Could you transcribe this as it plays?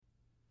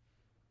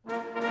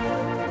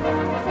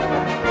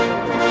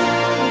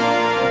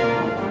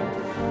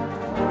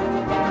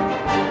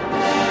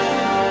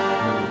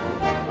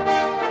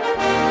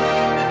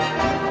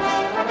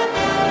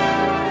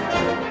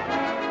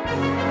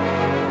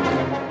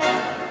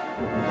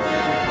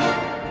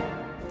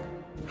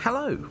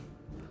Hello,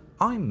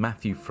 I'm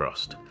Matthew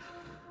Frost,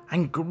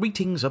 and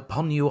greetings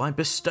upon you I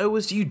bestow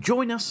as you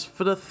join us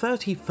for the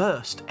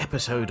 31st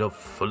episode of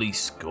Fully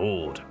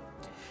Scored.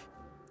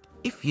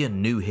 If you're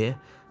new here,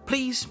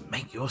 please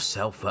make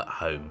yourself at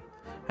home,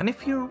 and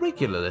if you're a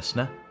regular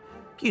listener,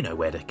 you know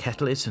where the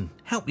kettle is and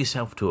help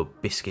yourself to a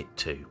biscuit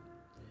too.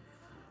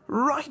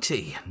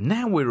 Righty,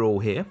 now we're all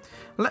here,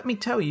 let me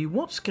tell you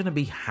what's going to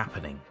be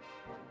happening.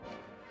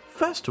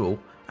 First of all,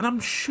 and I'm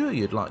sure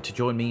you'd like to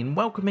join me in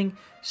welcoming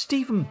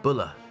Stephen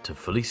Buller to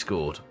Fully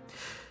Scored.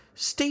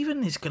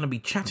 Stephen is going to be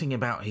chatting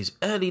about his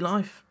early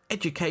life,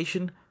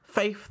 education,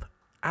 faith,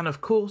 and of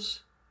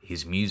course,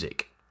 his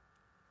music.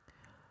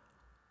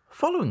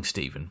 Following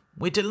Stephen,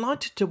 we're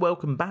delighted to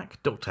welcome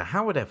back Dr.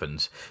 Howard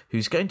Evans,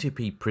 who's going to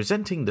be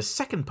presenting the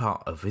second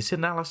part of his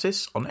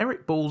analysis on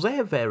Eric Ball's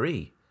Air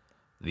Very,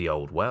 The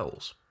Old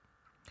Wells.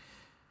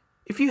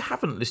 If you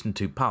haven't listened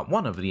to part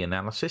 1 of the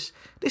analysis,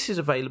 this is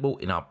available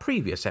in our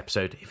previous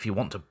episode if you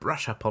want to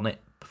brush up on it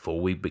before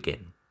we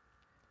begin.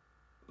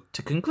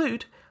 To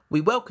conclude,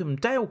 we welcome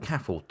Dale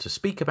Caffel to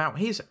speak about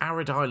his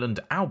Arid Island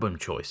album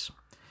choice,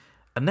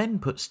 and then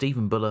put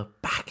Stephen Buller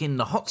back in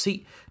the hot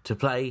seat to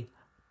play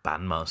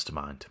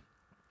Bandmastermind.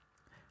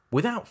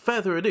 Without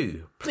further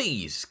ado,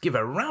 please give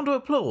a round of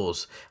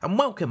applause and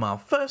welcome our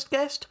first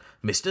guest,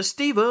 Mr.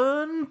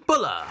 Stephen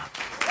Buller.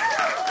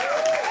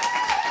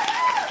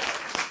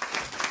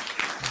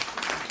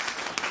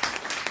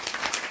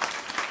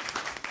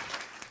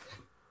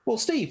 Well,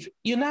 Steve,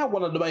 you're now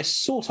one of the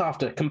most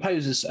sought-after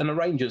composers and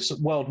arrangers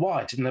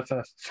worldwide and have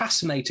a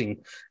fascinating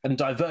and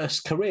diverse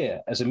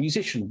career as a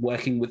musician,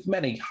 working with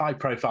many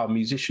high-profile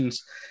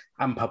musicians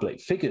and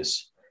public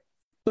figures.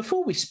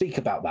 Before we speak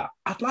about that,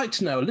 I'd like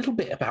to know a little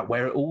bit about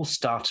where it all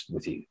started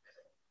with you.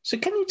 So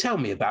can you tell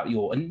me about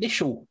your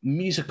initial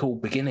musical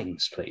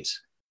beginnings, please?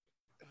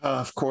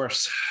 Of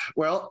course.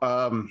 Well,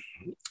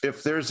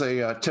 if there's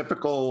a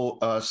typical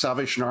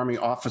Salvation Army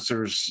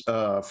officer's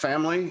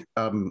family,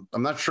 I'm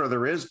not sure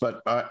there is,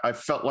 but I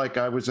felt like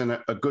I was in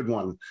a good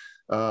one.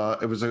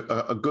 It was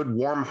a good,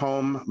 warm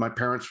home. My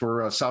parents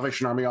were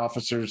Salvation Army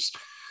officers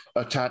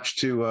attached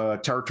to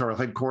territorial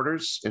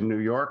headquarters in New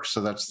York.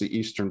 So that's the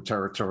Eastern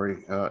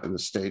Territory in the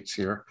States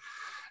here.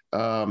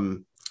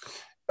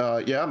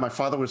 My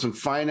father was in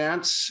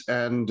finance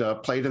and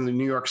played in the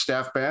New York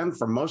staff band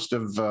for most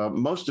of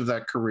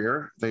that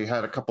career. They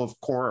had a couple of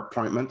corps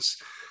appointments,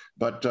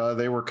 but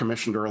they were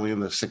commissioned early in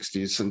the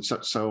 60s. And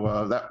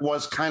so that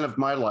was kind of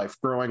my life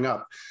growing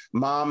up.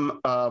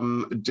 Mom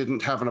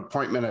didn't have an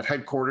appointment at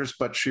headquarters,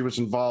 but she was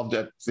involved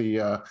at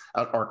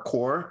our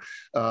corps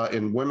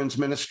in women's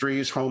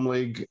ministries, home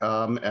league,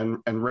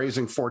 and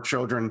raising 4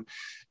 children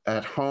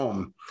at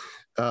home.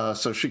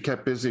 So she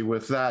kept busy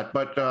with that.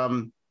 But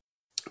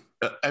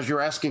as you're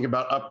asking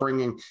about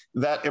upbringing,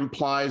 that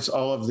implies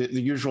all of the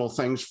usual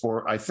things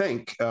for, I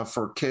think,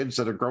 for kids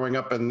that are growing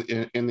up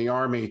in the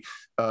Army.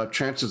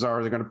 Chances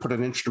are they're going to put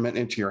an instrument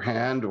into your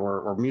hand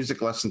or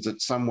music lessons in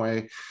some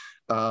way.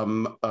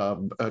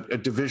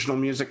 Divisional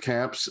music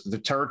camps. The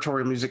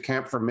territorial music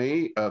camp for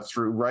me,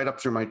 right up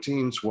through my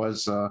teens,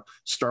 was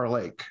Star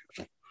Lake.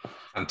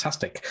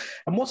 Fantastic.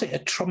 And was it a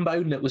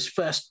trombone that was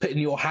first put in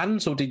your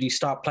hands, or did you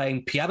start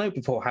playing piano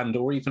beforehand,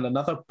 or even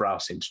another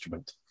brass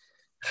instrument?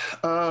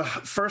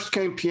 First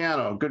came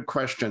piano. Good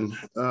question.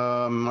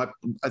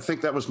 I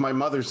think that was my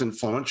mother's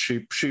influence.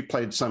 She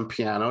played some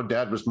piano.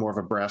 Dad was more of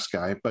a brass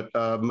guy, but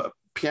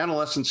piano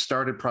lessons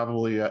started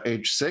probably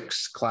age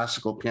 6,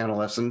 classical piano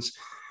lessons.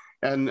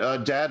 And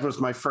Dad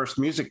was my first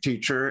music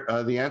teacher.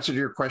 The answer to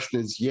your question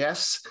is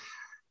yes.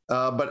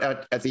 But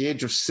at the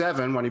age of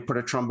 7, when he put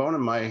a trombone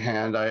in my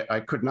hand,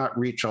 I could not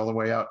reach all the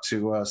way out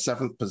to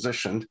 7th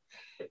position.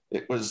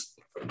 It was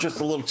just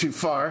a little too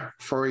far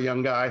for a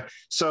young guy.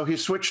 So he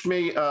switched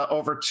me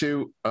over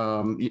to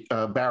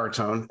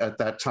baritone at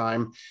that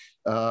time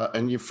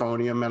and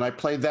euphonium. And I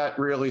played that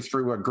really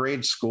through a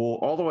grade school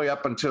all the way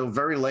up until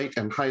very late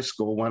in high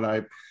school when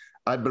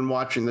I'd been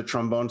watching the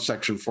trombone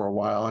section for a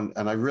while.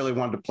 And I really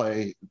wanted to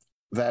play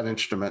that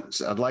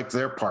instrument. I liked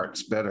their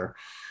parts better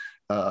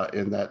at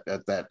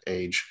that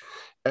age.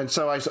 And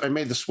so I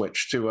made the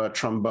switch to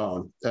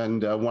trombone.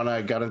 And when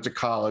I got into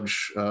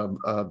college,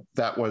 I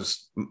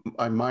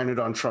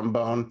minored on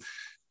trombone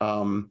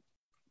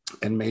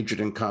and majored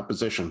in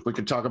composition. We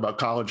could talk about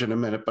college in a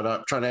minute, but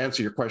I'm trying to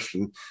answer your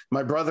question.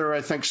 My brother,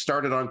 I think,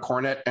 started on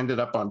cornet, ended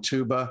up on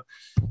tuba.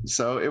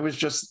 So it was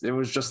just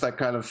that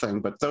kind of thing.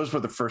 But those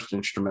were the first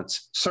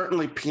instruments.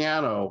 Certainly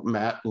piano,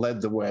 Matt,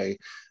 led the way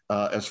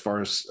as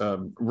far as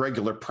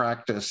regular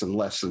practice and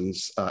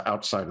lessons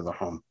outside of the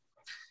home.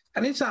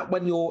 And is that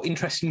when your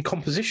interest in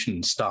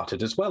composition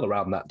started as well,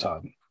 around that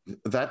time?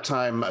 That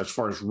time, as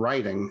far as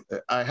writing,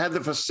 I had the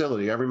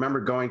facility. I remember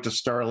going to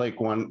Star Lake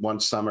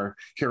one summer,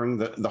 hearing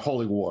the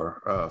Holy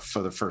War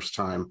for the first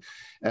time,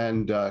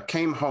 and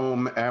came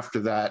home after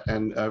that,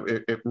 and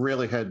it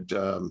really had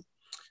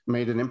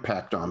made an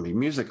impact on me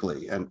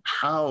musically, and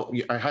how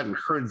I hadn't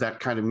heard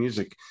that kind of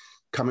music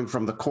coming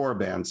from the corps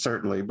band,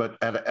 certainly, but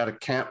at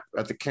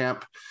the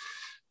camp,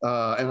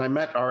 And I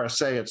met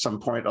RSA at some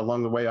point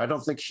along the way. I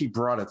don't think he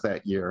brought it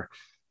that year.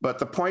 But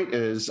the point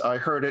is, I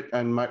heard it,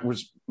 and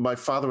my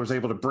father was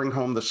able to bring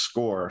home the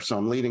score. So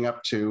I'm leading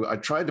up to, I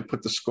tried to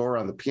put the score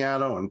on the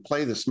piano and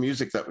play this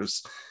music that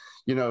was,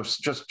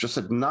 just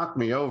had knocked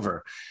me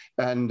over.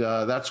 And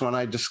that's when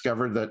I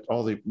discovered that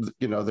all the,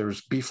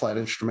 there's B flat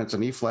instruments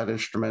and E flat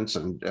instruments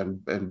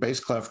and bass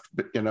clef,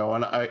 and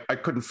I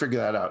couldn't figure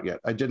that out yet.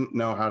 I didn't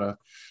know how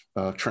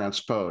to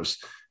transpose.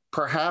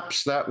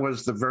 Perhaps that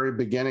was the very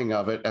beginning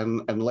of it.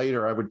 And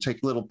later I would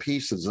take little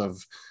pieces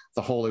of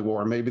the Holy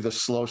War, maybe the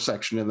slow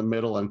section in the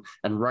middle, and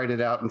write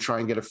it out and try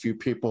and get a few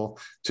people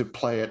to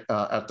play it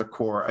at the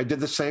core. I did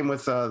the same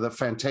with the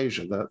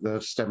Fantasia, the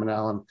Steadman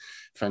Allen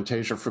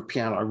Fantasia for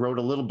piano. I wrote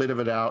a little bit of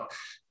it out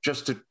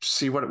just to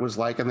see what it was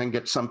like, and then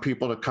get some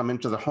people to come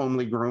into the home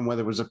league room where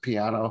there was a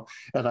piano,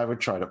 and I would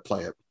try to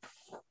play it.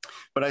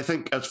 But I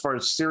think as far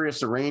as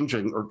serious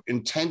arranging or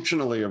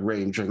intentionally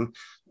arranging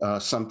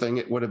something,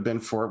 it would have been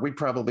we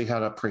probably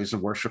had a praise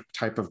and worship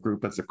type of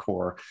group at the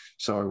core.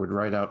 So I would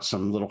write out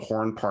some little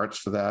horn parts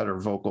for that or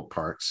vocal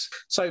parts.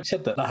 So you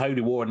said that the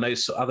Holy War and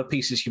those other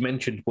pieces you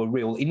mentioned were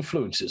real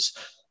influences.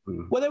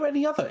 Were there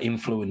any other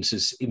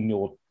influences in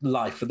your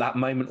life at that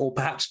moment, or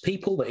perhaps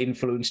people that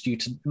influenced you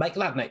to make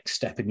that next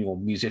step in your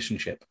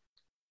musicianship?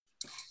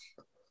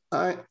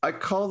 I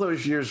call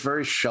those years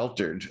very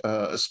sheltered,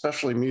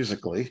 especially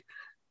musically.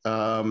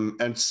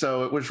 And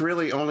so it was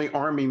really only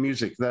Army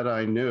music that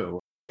I knew.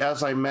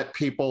 As I met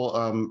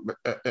people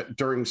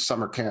during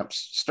summer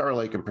camps, Star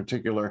Lake in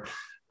particular,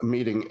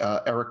 meeting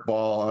Eric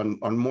Ball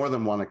on more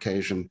than one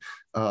occasion,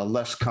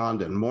 Les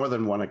Condon, more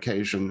than one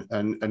occasion,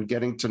 and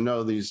getting to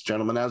know these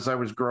gentlemen as I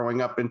was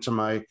growing up into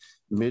my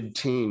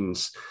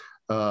mid-teens,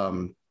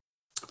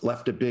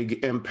 left a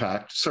big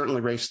impact.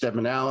 Certainly Ray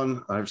Steadman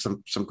Allen. I have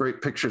some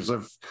great pictures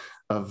of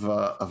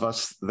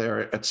us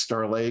there at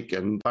Star Lake,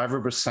 and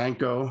Ivor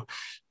Bosanko,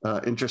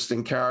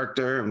 interesting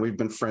character, and we've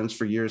been friends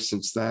for years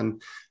since then.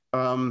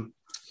 And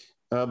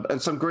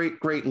some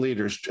great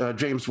leaders.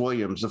 James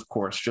Williams, of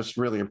course, just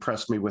really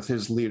impressed me with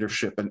his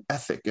leadership and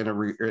ethic in a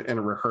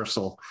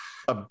rehearsal.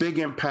 A big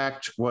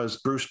impact was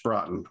Bruce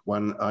Broughton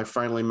when I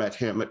finally met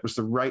him. It was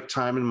the right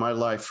time in my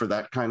life for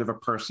that kind of a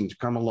person to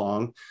come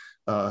along.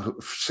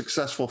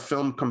 Successful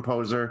film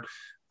composer,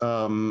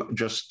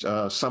 just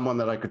someone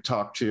that I could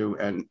talk to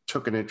and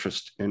took an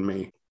interest in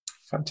me.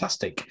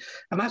 Fantastic.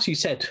 And as you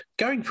said,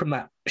 going from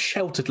that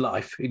sheltered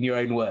life, in your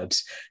own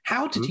words,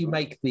 how did you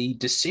make the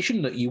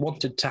decision that you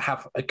wanted to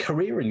have a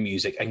career in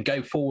music and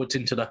go forwards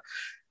into the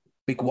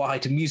big,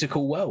 wide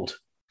musical world?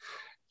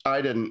 I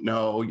didn't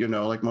know,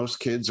 like most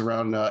kids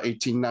around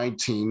 18,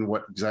 19,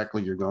 what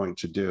exactly you're going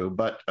to do.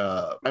 But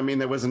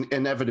there was an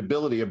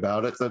inevitability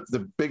about it.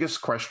 The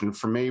biggest question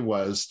for me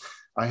was,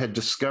 I had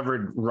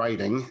discovered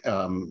writing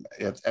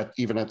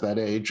even at that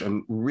age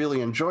and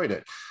really enjoyed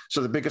it.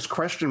 So the biggest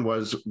question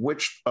was,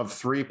 which of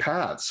three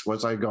paths?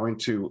 Was I going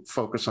to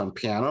focus on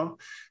piano?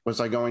 Was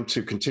I going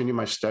to continue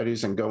my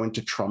studies and go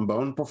into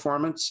trombone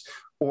performance?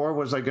 Or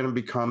was I going to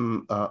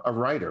become a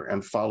writer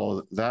and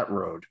follow that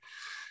road?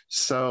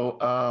 So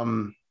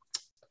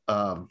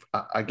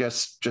I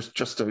guess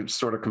just to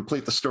sort of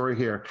complete the story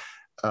here,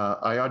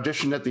 I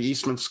auditioned at the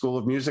Eastman School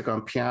of Music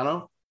on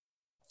piano,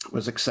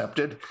 was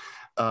accepted.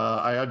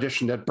 I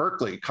auditioned at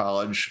Berklee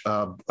College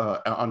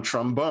on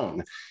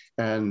trombone.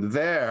 And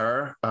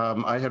there,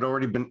 I had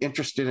already been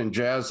interested in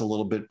jazz a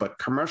little bit, but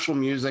commercial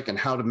music and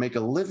how to make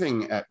a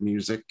living at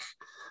music,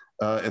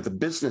 at the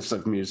business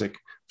of music,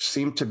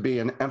 seemed to be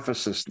an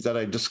emphasis that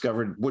I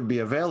discovered would be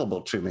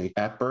available to me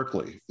at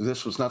Berklee.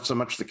 This was not so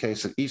much the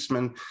case at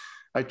Eastman.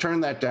 I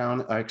turned that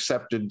down. I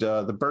accepted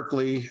the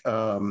Berklee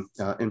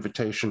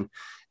invitation.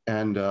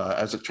 And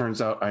as it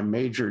turns out, I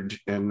majored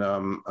in,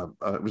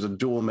 it was a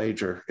dual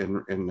major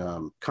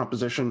in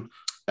composition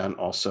and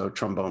also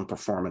trombone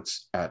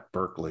performance at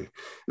Berklee.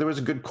 There was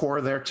a good core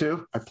there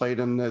too. I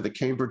played in the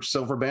Cambridge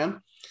Silver Band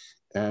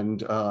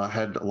and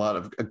had a lot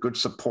of good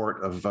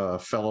support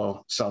of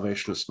fellow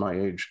Salvationists my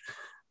age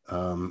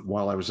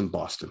while I was in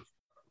Boston.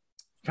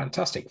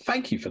 Fantastic.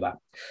 Thank you for that.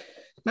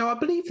 Now, I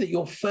believe that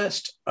your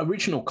first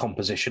original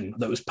composition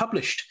that was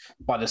published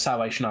by the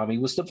Salvation Army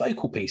was the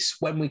vocal piece,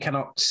 When We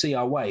Cannot See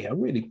Our Way, a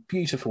really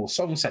beautiful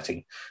song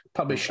setting,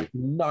 published in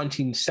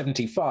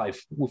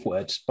 1975 with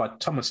words by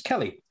Thomas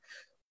Kelly.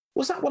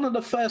 Was that one of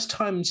the first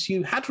times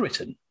you had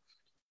written?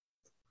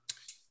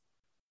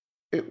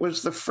 It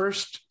was the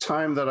first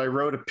time that I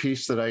wrote a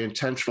piece that I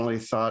intentionally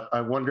thought,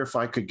 I wonder if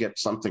I could get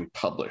something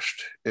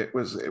published. It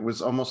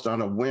was almost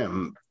on a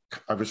whim.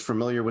 I was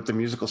familiar with the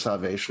Musical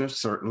Salvationists,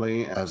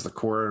 certainly as the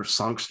core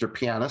songster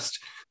pianist.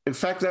 In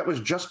fact, that was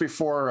just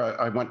before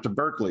I went to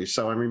Berklee.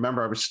 So I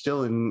remember I was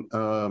still in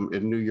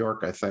New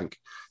York, I think,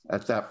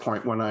 at that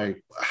point when I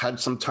had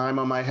some time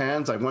on my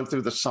hands. I went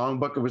through the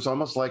songbook. It was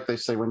almost like they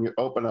say when you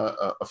open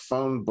a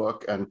phone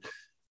book and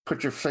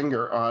put your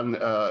finger on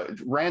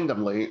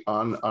randomly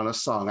on a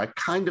song. I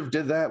kind of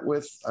did that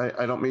with,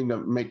 I don't mean to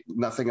make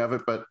nothing of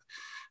it, but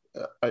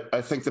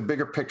I think the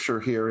bigger picture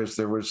here is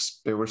there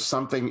was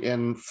something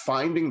in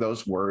finding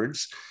those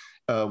words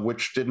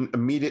which didn't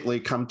immediately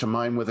come to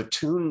mind with a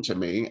tune to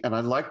me. And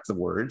I liked the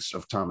words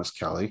of Thomas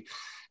Kelly.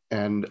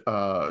 And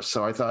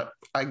so I thought,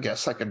 I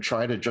guess I could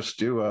try to just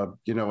do a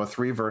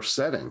 3-verse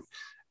setting.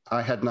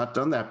 I had not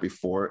done that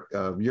before.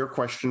 Your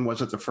question,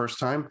 was it the first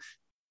time?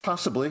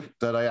 Possibly,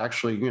 that I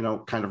actually,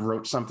 kind of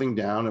wrote something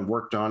down and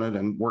worked on it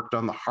and worked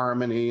on the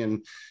harmony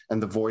and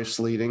the voice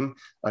leading.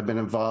 I've been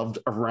involved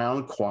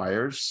around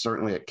choirs,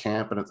 certainly at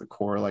camp and at the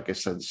Corps, like I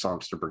said, the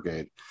Songster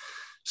Brigade.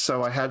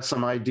 So I had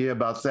some idea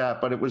about that,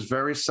 but it was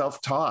very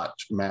self-taught,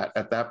 Matt.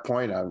 At that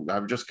point,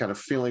 I'm just kind of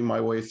feeling my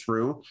way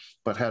through,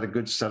 but had a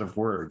good set of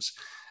words.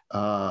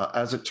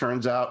 As it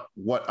turns out,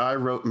 what I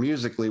wrote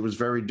musically was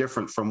very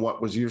different from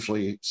what was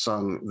usually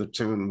sung, the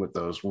tune with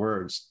those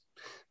words.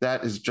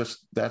 That's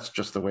just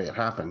the way it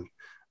happened.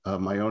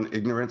 My own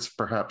ignorance,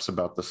 perhaps,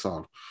 about the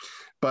song.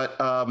 But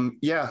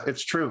yeah,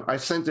 it's true. I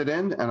sent it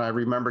in, and I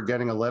remember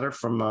getting a letter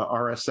from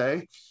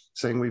RSA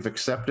saying, we've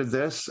accepted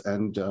this,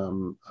 and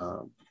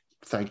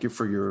thank you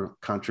for your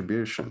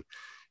contribution.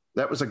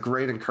 That was a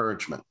great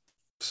encouragement.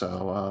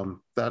 So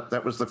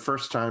that was the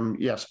first time,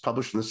 yes,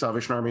 published in the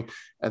Salvation Army,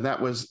 and that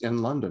was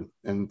in London,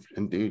 and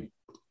indeed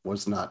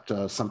was not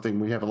something.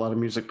 We have a lot of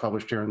music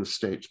published here in the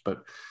States, but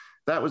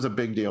that was a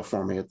big deal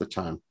for me at the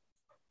time.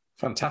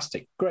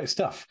 Fantastic. Great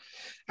stuff.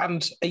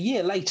 And a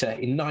year later,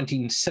 in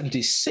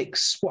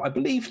 1976, what I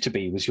believe to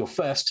be was your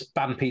first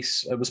band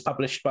piece was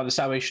published by the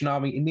Salvation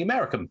Army in the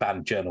American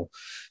Band Journal,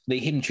 the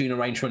hymn tune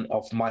arrangement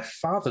of My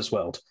Father's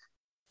World.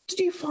 Did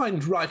you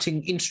find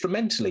writing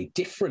instrumentally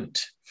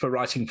different for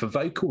writing for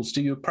vocals?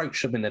 Do you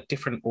approach them in a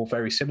different or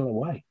very similar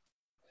way?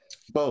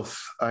 Both,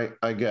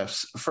 I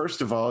guess.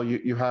 First of all,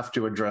 you have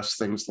to address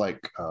things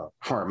like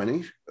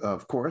harmony,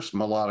 of course,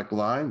 melodic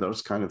line,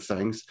 those kind of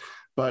things.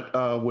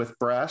 But with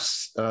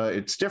brass,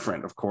 it's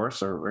different, of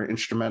course, or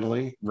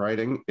instrumentally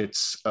writing.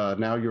 It's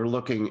now you're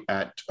looking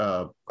at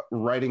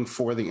writing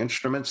for the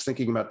instruments,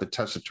 thinking about the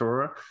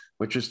tessitura,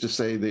 which is to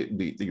say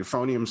the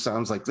euphonium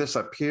sounds like this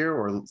up here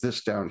or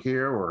this down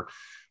here, or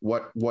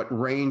what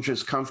range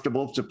is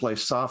comfortable to play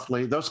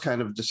softly, those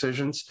kind of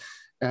decisions.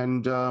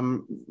 And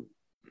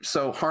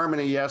so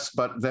harmony, yes,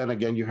 but then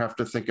again, you have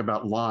to think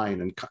about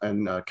line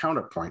and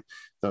counterpoint,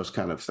 those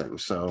kind of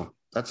things. So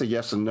that's a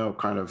yes and no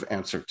kind of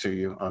answer to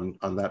you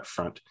on that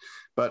front.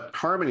 But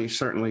harmony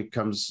certainly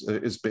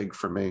is big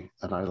for me,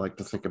 and I like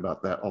to think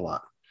about that a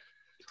lot.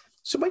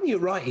 So when you're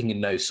writing in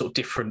those sort of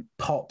different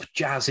pop,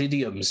 jazz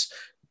idioms,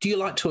 do you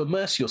like to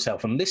immerse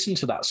yourself and listen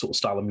to that sort of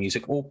style of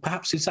music? Or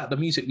perhaps is that the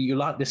music that you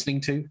like listening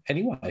to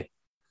anyway?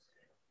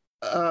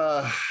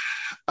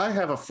 I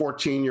have a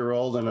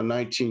 14-year-old and a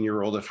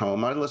 19-year-old at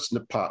home. I listen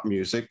to pop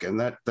music, and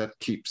that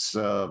keeps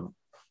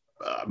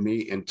me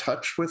in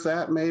touch with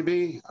that,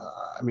 maybe.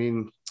 I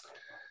mean,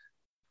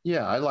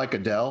 yeah, I like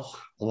Adele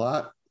a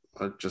lot.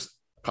 It just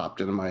popped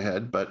into my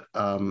head. But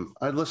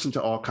I listen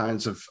to all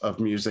kinds of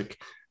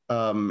music.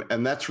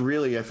 And that's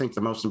really, I think,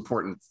 the most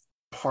important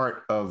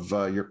part of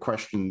your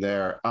question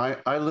there.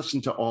 I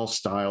listen to all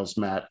styles,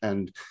 Matt.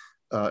 And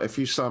if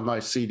you saw my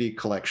CD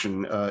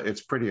collection,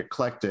 it's pretty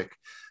eclectic.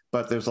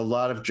 But there's a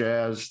lot of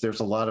jazz, there's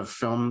a lot of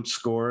film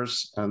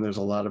scores, and there's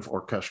a lot of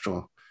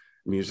orchestral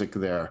music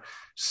there.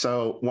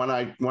 So when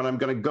I'm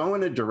going to go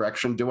in a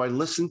direction, do I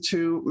listen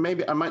to,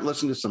 maybe I might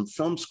listen to some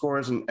film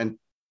scores, and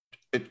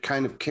it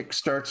kind of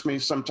kickstarts me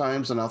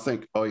sometimes, and I'll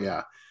think, oh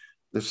yeah,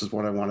 this is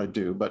what I want to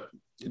do. But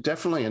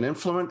definitely an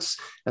influence,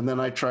 and then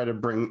I try to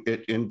bring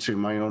it into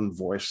my own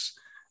voice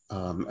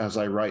as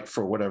I write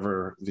for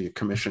whatever the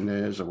commission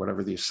is or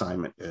whatever the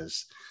assignment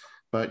is.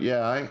 But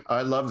yeah,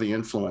 I love the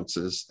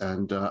influences,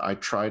 and I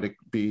try to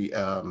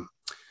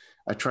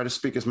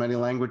speak as many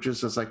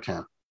languages as I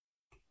can.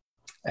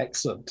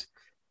 Excellent.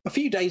 A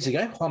few days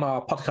ago on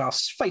our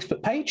podcast's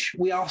Facebook page,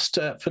 we asked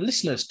for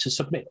listeners to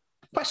submit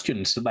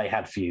questions that they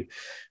had for you.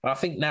 And I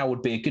think now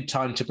would be a good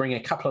time to bring a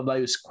couple of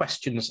those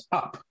questions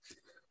up.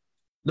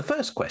 The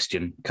first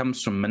question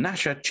comes from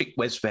Menashe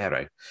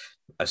Chikwezvero,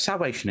 a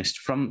Salvationist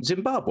from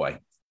Zimbabwe.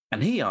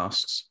 And he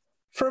asks,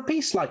 for a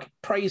piece like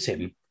Praise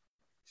Him,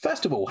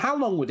 first of all, how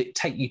long would it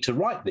take you to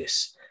write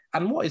this?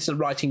 And what is the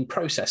writing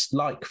process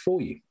like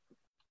for you?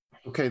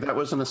 Okay, that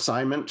was an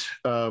assignment.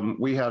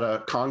 We had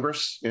a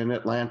Congress in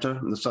Atlanta,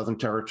 in the Southern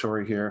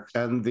Territory here,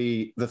 and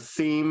the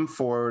theme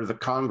for the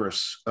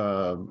Congress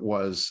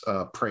was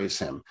Praise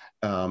Him.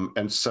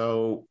 And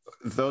so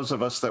those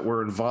of us that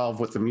were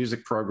involved with the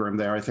music program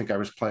there, I think I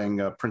was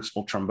playing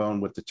principal trombone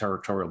with the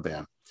territorial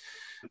band.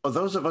 Well,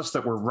 those of us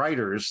that were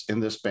writers in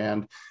this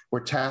band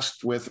were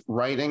tasked with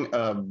writing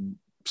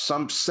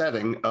some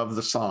setting of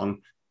the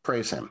song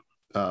Praise Him.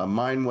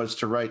 Mine was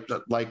to write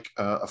like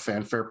a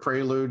fanfare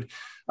prelude.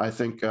 I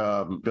think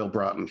Bill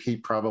Broughton, he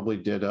probably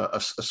did a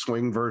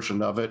swing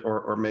version of it,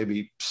 or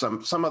maybe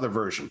some other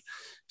version.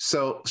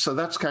 So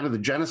that's kind of the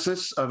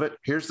genesis of it.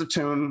 Here's the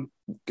tune.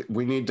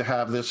 We need to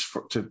have this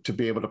to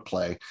be able to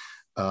play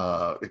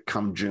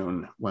come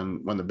June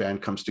when the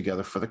band comes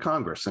together for the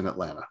Congress in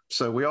Atlanta.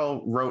 So we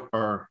all wrote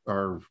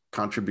our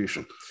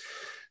contribution.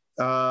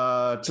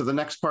 To the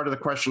next part of the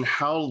question,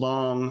 how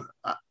long,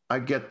 I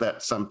get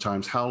that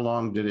sometimes, how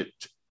long did it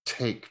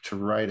take to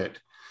write it?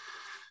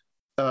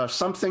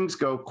 Some things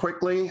go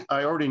quickly.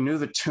 I already knew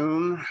the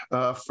tune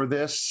for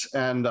this,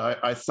 and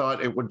I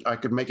thought I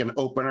could make an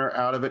opener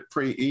out of it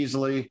pretty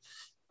easily.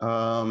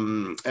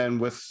 And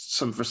with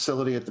some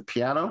facility at the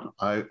piano,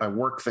 I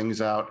work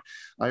things out.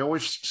 I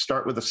always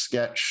start with a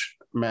sketch,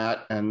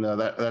 Matt, and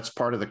that's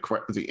part of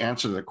the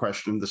answer to the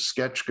question. The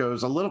sketch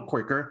goes a little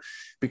quicker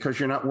because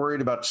you're not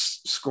worried about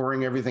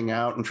scoring everything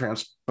out and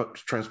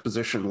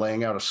transposition,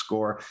 laying out a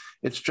score.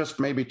 It's just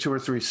maybe 2 or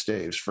 3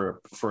 staves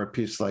for a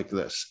piece like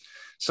this.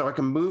 So I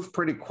can move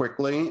pretty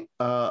quickly.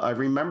 I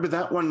remember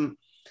that one.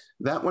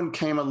 That one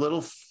came a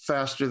little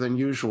faster than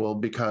usual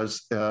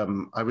because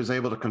I was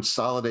able to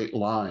consolidate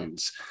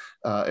lines.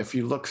 If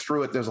you look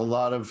through it, there's a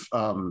lot of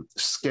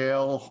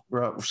scales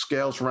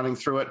running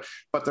through it,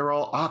 but they're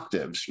all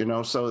octaves,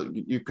 so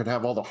you could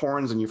have all the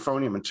horns and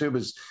euphonium and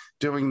tubas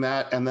doing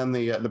that. And then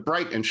the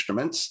bright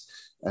instruments,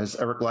 as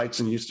Eric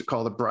Leitzen used to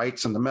call the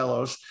brights and the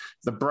mellows,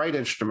 the bright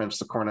instruments,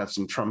 the cornets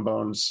and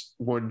trombones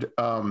would,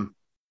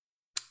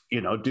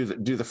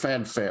 do the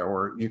fanfare,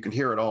 or you can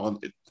hear it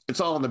all. It's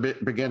all in the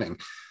beginning.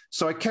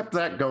 So I kept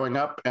that going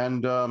up,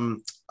 and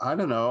I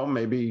don't know,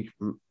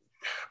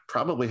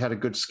 probably had a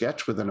good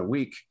sketch within a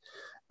week.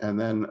 And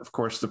then, of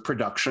course, the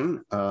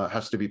production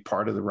has to be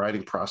part of the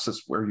writing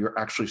process where you're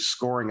actually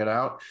scoring it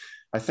out.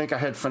 I think I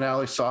had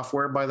Finale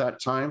software by that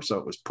time, so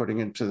it was putting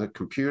into the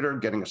computer,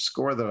 getting a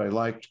score that I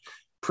liked,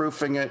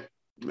 proofing it,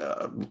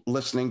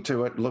 listening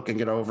to it,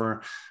 looking it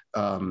over.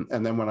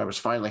 And then when I was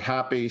finally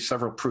happy,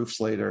 several proofs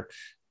later,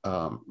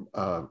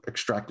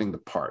 extracting the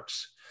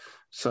parts.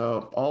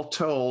 So all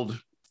told,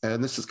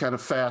 and this is kind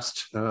of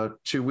fast,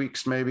 2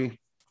 weeks, maybe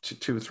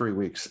 2 or 3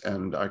 weeks.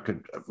 And I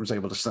was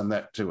able to send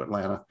that to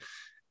Atlanta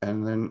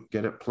and then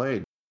get it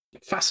played.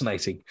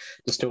 Fascinating,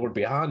 the story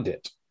behind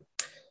it.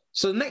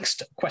 So the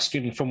next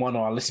question from one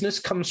of our listeners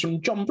comes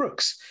from John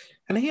Brooks,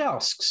 and he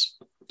asks,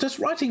 does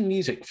writing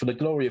music for the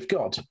glory of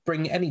God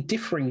bring any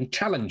differing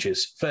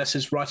challenges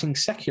versus writing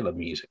secular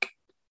music?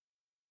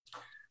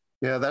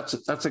 Yeah,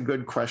 that's a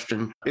good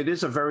question. It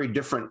is a very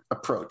different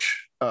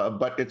approach,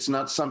 but it's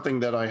not something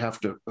that I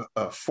have to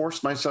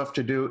force myself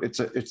to do.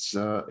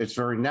 It's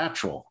very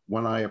natural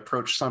when I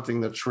approach something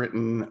that's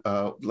written,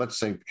 let's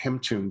say, hymn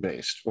tune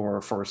based,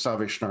 or for a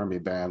Salvation Army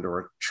band or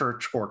a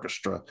church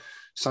orchestra,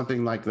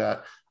 something like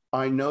that.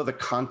 I know the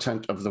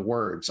content of the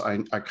words. I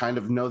kind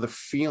of know the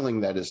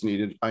feeling that is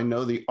needed. I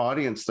know the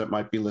audience that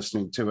might be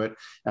listening to it,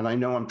 and I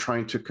know I'm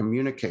trying to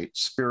communicate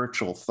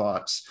spiritual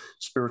thoughts,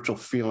 spiritual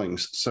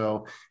feelings.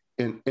 So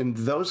in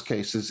those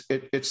cases,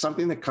 it's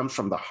something that comes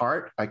from the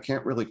heart. I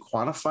can't really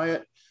quantify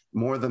it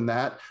more than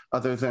that,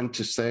 other than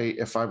to say,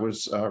 if I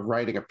was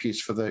writing a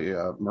piece for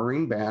the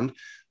Marine Band,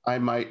 I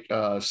might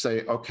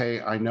say,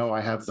 okay, I know I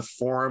have the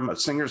form, a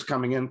singer's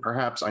coming in,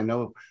 perhaps I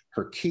know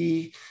her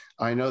key.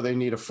 I know they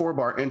need a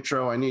 4-bar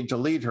intro. I need to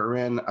lead her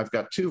in. I've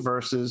got 2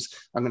 verses.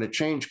 I'm going to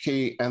change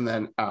key and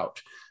then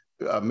out.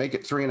 Make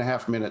it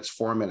 3.5 minutes,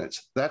 4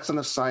 minutes. That's an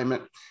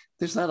assignment.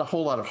 There's not a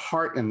whole lot of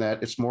heart in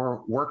that. It's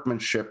more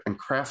workmanship and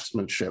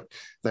craftsmanship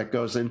that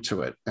goes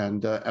into it.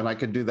 And I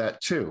can do that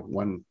too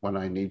when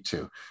I need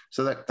to.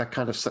 So that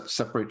kind of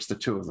separates the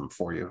two of them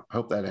for you. I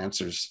hope that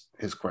answers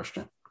his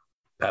question.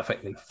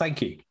 Perfectly.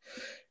 Thank you.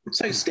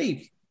 So,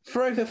 Steve,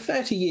 for over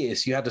 30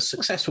 years, you had a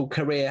successful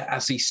career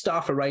as the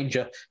staff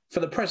arranger for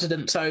the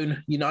President's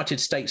own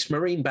United States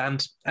Marine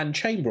Band and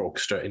Chamber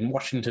Orchestra in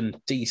Washington,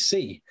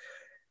 D.C.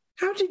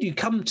 How did you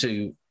come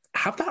to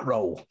have that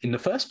role in the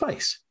first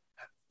place?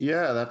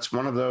 Yeah, that's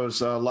one of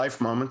those life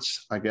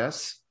moments, I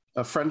guess.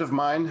 A friend of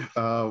mine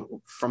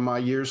from my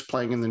years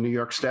playing in the New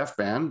York Staff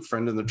Band,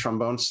 friend in the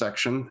trombone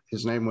section,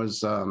 his name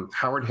was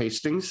Howard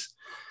Hastings.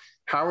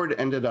 Howard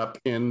ended up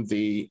in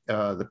the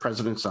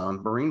President's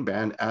Own Marine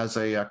Band as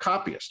a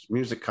copyist,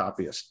 music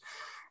copyist.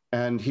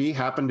 And he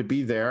happened to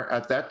be there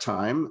at that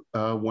time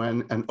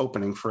when an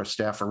opening for a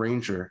staff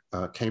arranger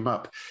came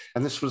up.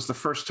 And this was the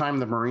first time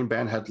the Marine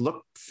Band had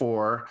looked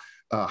for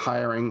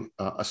hiring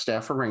a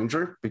staff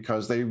arranger,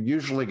 because they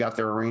usually got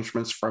their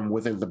arrangements from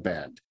within the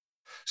band.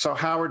 So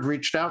Howard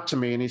reached out to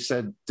me and he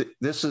said,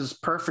 this is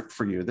perfect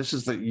for you.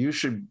 You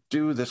should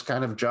do this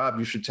kind of job.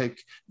 You should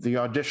take the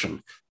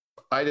audition.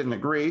 I didn't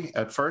agree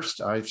at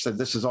first. I said,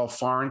 this is all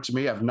foreign to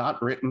me. I've not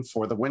written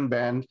for the wind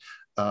band.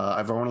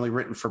 I've only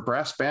written for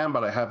brass band,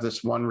 but I have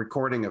this one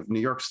recording of New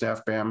York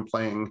Staff Band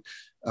playing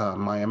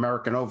my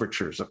American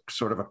Overtures, a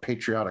sort of a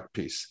patriotic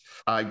piece.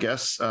 I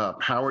guess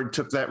Howard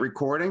took that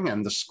recording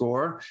and the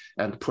score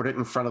and put it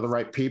in front of the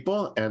right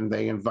people, and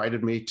they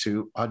invited me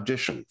to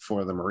audition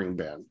for the Marine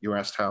Band. You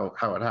asked how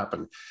it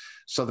happened.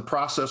 So the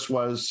process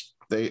was,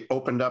 they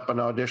opened up an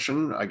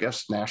audition, I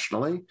guess,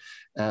 nationally,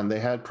 and they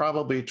had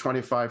probably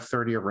 25,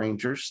 30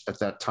 arrangers at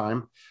that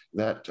time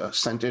that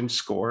sent in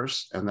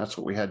scores, and that's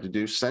what we had to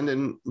do, send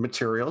in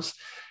materials.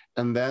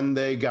 And then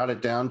they got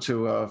it down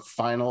to a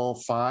final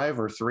 5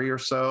 or 3 or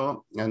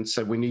so and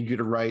said, we need you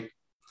to write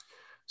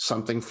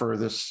something for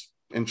this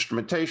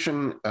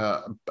instrumentation,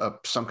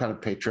 some kind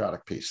of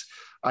patriotic piece.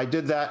 I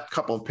did that,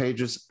 couple of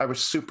pages. I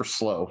was super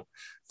slow.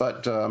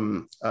 But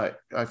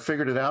I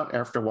figured it out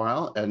after a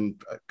while,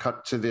 and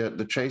cut to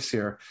the chase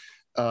here.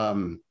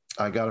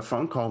 I got a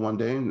phone call one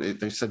day, and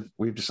they said,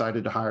 "We've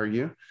decided to hire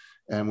you,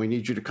 and we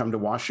need you to come to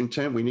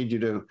Washington. We need you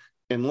to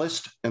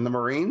enlist in the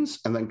Marines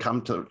and then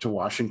come to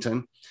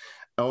Washington.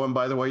 Oh, and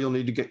by the way, you'll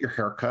need to get your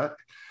hair cut."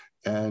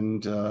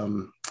 And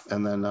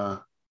then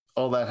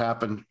all that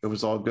happened. It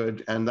was all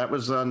good. And that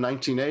was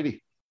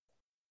 1980.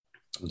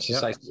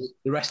 Yep.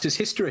 The rest is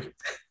history.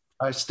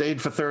 I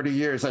stayed for 30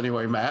 years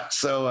anyway, Matt.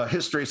 So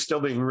history is still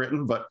being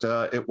written, but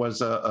it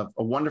was a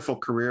wonderful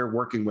career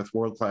working with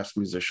world-class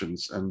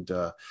musicians, and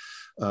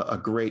a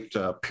great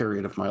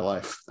period of my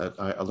life that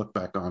I look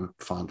back on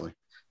fondly.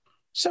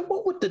 So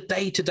what would the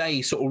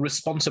day-to-day sort of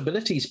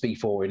responsibilities be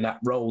for in that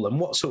role, and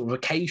what sort of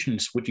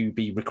occasions would you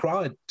be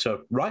required to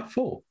write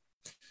for?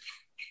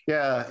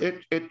 Yeah,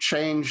 it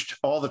changed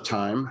all the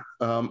time,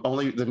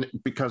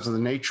 because of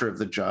the nature of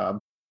the job.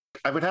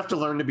 I would have to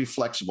learn to be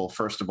flexible,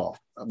 first of all.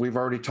 We've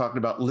already talked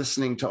about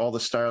listening to all the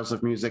styles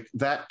of music.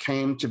 That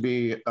came to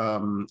be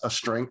a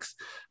strength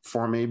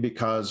for me,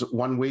 because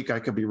one week I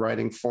could be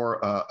writing for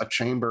a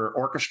chamber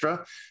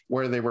orchestra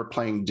where they were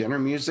playing dinner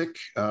music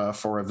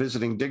for a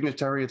visiting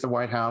dignitary at the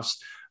White House.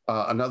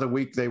 Another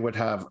week they would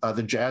have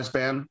the jazz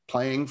band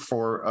playing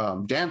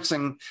for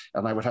dancing,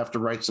 and I would have to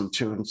write some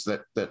tunes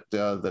that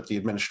the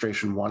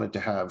administration wanted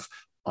to have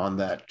on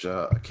that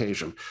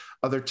occasion.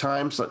 Other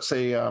times, let's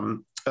say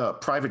a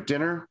private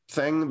dinner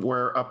thing,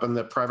 where up in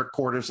the private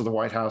quarters of the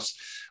White House,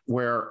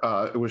 where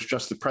it was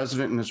just the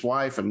president and his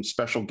wife and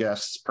special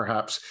guests,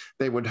 perhaps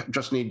they would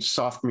just need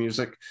soft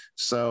music.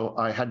 So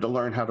I had to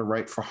learn how to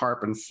write for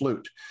harp and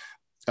flute.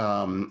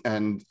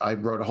 And I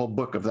wrote a whole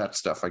book of that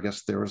stuff. I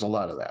guess there was a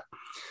lot of that.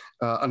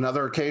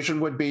 Another occasion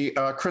would be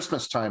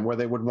Christmas time, where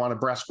they would want a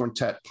brass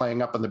quintet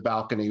playing up on the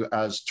balcony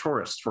as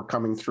tourists were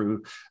coming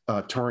through,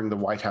 touring the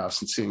White House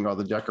and seeing all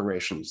the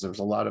decorations. There was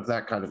a lot of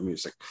that kind of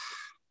music.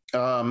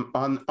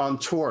 On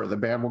tour, the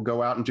band would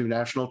go out and do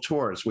national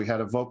tours. We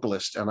had a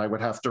vocalist, and I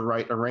would have to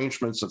write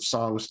arrangements of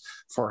songs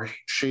for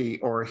she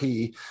or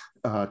he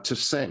to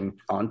sing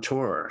on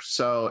tour.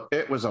 So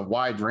it was a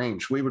wide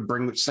range. We would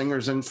bring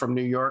singers in from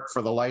New York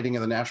for the lighting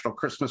of the national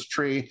Christmas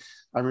tree.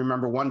 I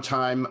remember one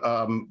time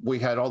we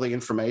had all the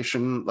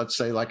information, let's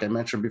say, like I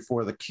mentioned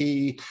before, the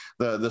key,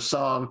 the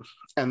song,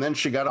 and then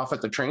she got off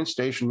at the train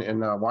station in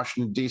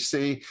Washington,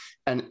 D.C.,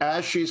 and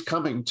as she's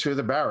coming to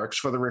the barracks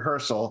for the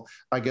rehearsal,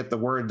 I get the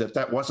word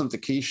that wasn't the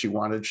key she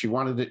wanted. She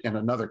wanted it in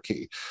another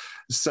key.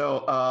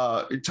 So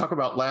talk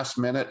about last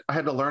minute. I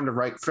had to learn to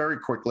write very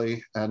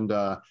quickly, and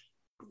to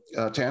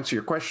answer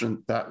your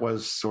question, that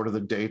was sort of the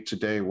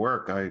day-to-day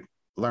work. I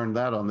learned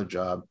that on the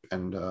job,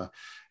 and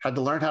had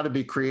to learn how to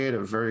be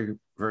creative very,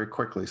 very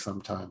quickly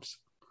sometimes.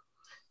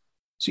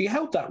 So you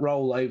held that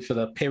role over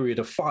the period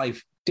of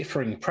 5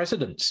 differing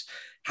presidents.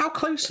 How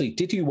closely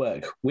did you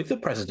work with the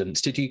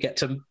presidents? Did you get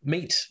to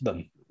meet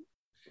them?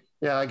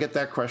 Yeah, I get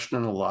that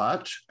question a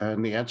lot,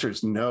 and the answer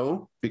is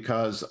no,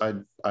 because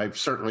I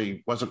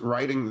certainly wasn't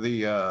writing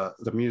the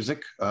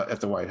music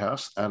at the White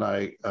House, and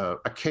I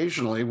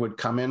occasionally would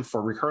come in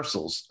for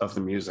rehearsals of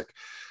the music,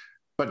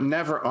 but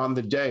never on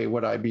the day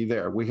would I be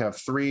there. We have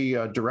 3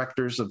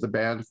 directors of the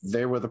band.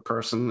 They were the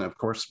person, of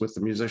course, with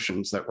the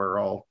musicians that were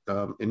all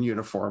in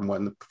uniform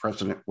when the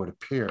president would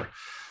appear.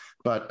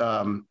 But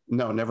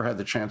no, never had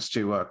the chance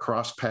to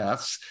cross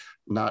paths,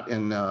 not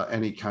in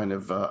any kind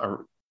of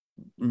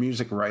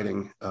music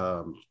writing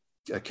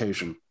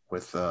occasion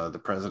with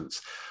the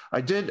presidents. I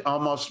did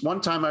almost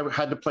one time. I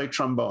had to play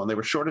trombone. They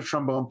were short a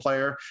trombone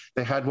player.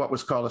 They had what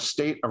was called a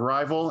state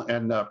arrival,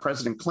 and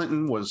President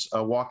Clinton was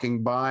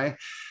walking by,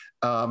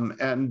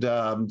 and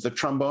the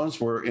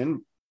trombones were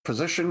in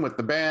position with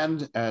the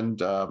band,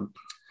 and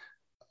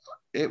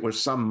it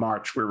was some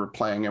march we were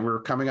playing, and we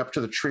were coming up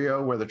to the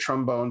trio where the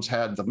trombones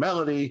had the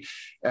melody,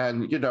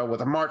 and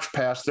with a march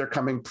pass, they're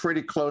coming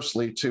pretty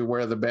closely to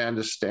where the band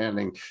is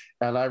standing.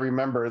 And I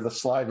remember the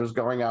slide was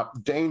going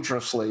out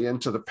dangerously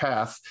into the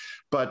path,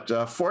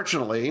 but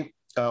fortunately,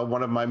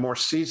 one of my more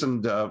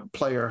seasoned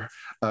player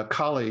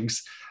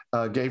colleagues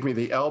gave me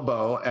the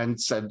elbow and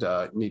said,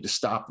 "Need to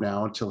stop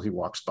now," until he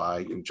walks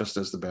by, and just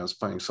as the band's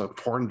playing. So it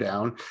torn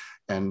down,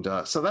 and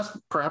so that's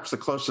perhaps the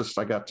closest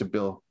I got to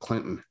Bill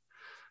Clinton,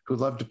 who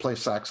loved to play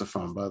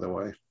saxophone, by the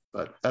way,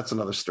 but that's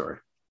another story.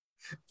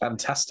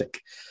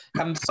 Fantastic.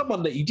 And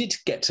someone that you did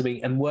get to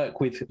meet and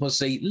work with was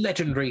the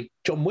legendary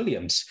John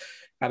Williams.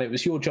 And it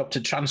was your job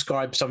to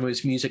transcribe some of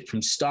his music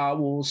from Star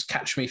Wars,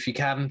 Catch Me If You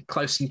Can,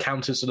 Close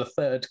Encounters of the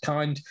Third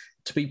Kind,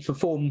 to be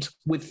performed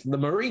with the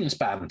Marines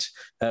Band,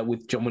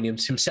 with John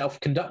Williams himself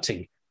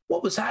conducting.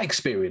 What was that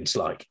experience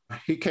like?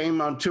 He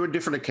came on 2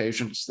 different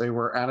occasions. They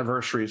were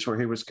anniversaries where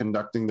he was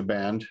conducting the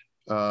band.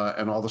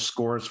 And all the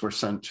scores were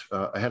sent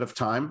ahead of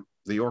time,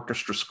 the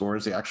orchestra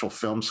scores, the actual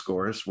film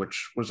scores,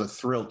 which was a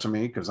thrill to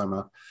me because I'm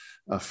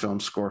a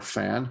film score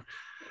fan.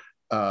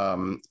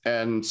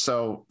 And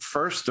so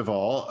first of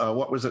all,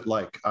 what was it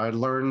like? I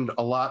learned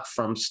a lot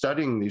from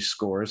studying these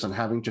scores and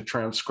having to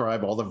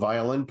transcribe all the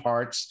violin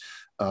parts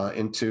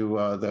into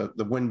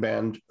the wind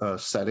band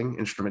setting,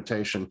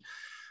 instrumentation.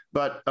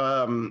 But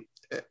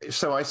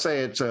so I say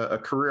it's a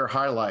career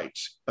highlight,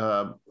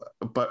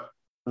 but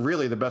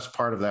really the best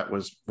part of that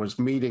was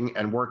meeting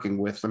and working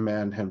with the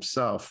man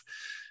himself.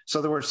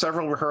 So there were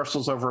several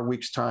rehearsals over a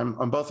week's time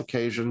on both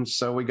occasions.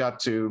 So we got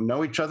to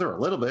know each other a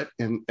little bit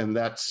in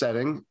that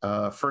setting,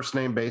 first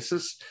name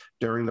basis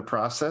during the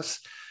process.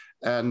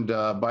 And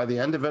by the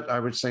end of it, I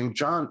was saying,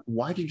 John,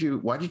 why did you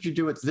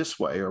do it this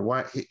way? Or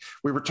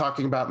we were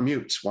talking about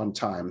mutes one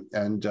time,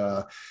 and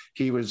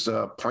he was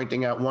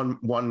pointing out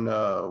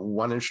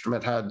one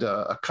instrument had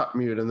a cut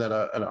mute, and then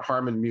a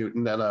Harmon mute,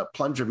 and then a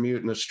plunger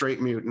mute, and a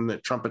straight mute in the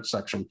trumpet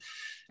section.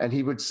 And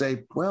he would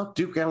say, well,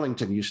 Duke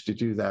Ellington used to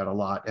do that a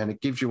lot, and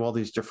it gives you all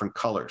these different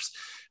colors.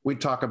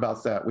 We'd talk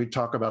about that. We'd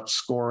talk about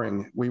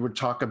scoring. We would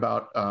talk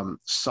about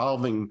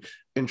solving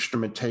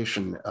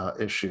instrumentation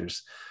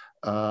issues.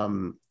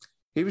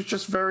 He was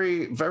just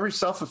very, very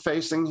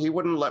self-effacing. He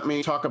wouldn't let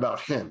me talk about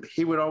him.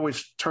 He would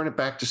always turn it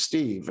back to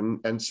Steve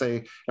and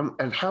say,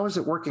 and how is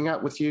it working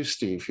out with you,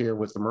 Steve, here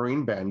with the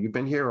Marine Band? You've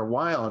been here a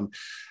while, and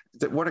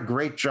what a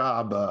great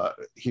job,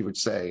 he would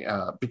say,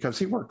 because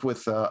he worked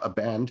with a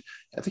band.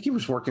 I think he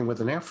was working with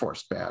an Air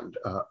Force band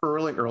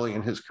early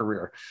in his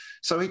career.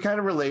 So he kind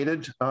of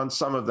related on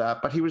some of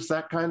that, but he was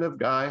that kind of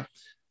guy.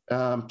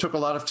 Took a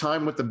lot of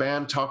time with the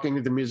band, talking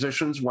to the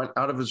musicians, went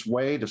out of his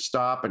way to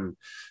stop and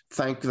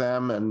thank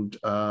them. And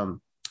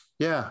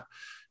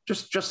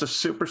just a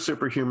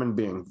super human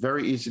being,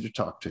 very easy to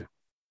talk to.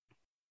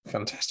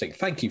 Fantastic.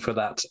 Thank you for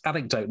that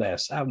anecdote there.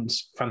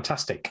 Sounds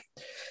fantastic.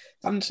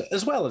 And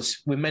as well, as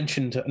we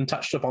mentioned and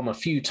touched upon a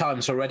few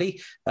times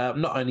already,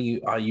 not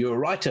only are you a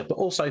writer, but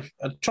also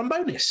a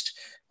trombonist.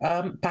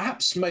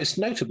 Perhaps most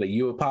notably,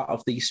 you were part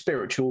of the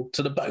Spiritual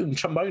to the Bone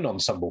trombone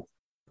ensemble.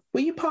 Were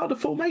you part of the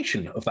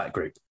formation of that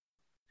group?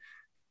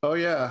 Oh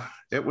yeah,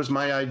 it was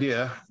my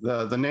idea.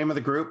 The name of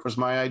the group was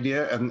my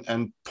idea,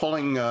 and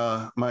pulling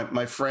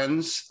my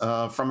friends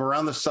from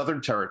around the Southern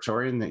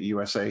Territory in the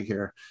USA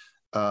here.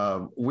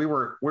 We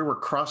were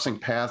crossing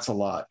paths a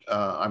lot.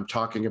 I'm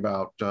talking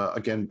about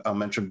again. I'll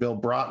mention Bill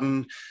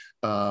Broughton,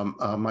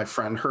 my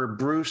friend Herb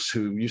Bruce,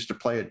 who used to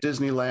play at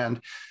Disneyland,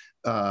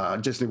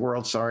 Disney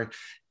World. Sorry.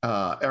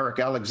 Eric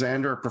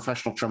Alexander, a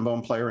professional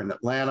trombone player in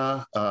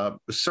Atlanta.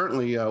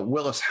 Certainly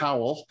Willis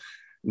Howell,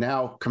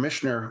 now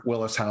Commissioner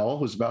Willis Howell,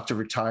 who's about to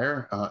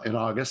retire in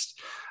August.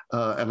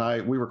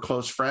 We were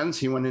close friends.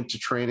 He went into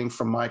training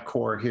from my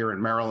corps here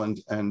in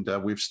Maryland, and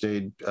we've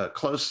stayed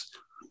close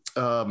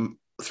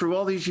through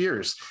all these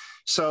years.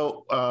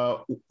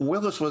 So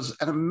Willis was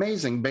an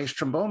amazing bass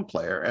trombone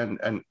player,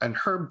 and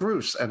Herb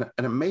Bruce, an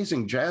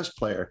amazing jazz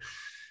player.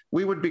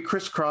 We would be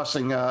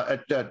crisscrossing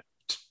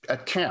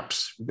at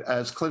camps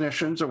as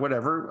clinicians or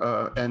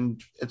whatever,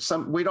 and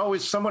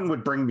someone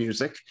would bring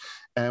music,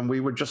 and we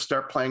would just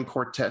start playing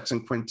quartets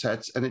and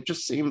quintets, and it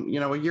just seemed,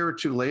 a year or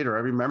two later,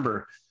 I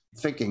remember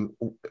thinking,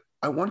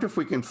 I wonder if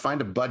we can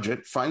find a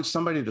budget, find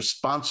somebody to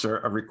sponsor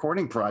a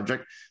recording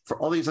project for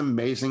all these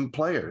amazing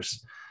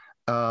players.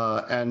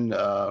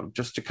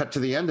 Just to cut to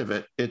the end of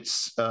it,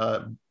 it's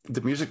the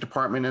music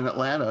department in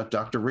Atlanta,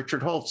 Dr.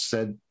 Richard Holtz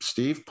said,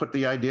 Steve, put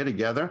the idea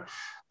together.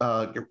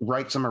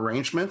 Write some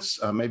arrangements.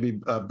 Maybe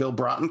Bill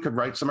Broughton could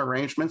write some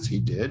arrangements. He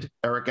did.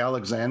 Eric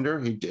Alexander,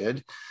 he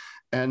did.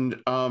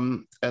 And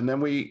then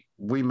we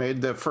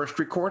made the first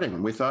recording.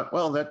 And we thought,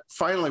 well, that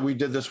finally we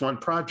did this one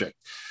project.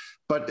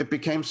 But it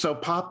became so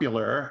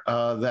popular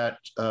that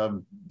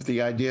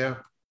the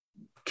idea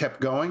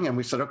kept going. And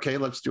we said, okay,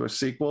 let's do a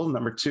sequel,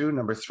 number 2,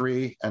 number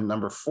 3, and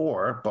number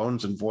 4,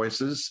 Bones and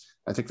Voices.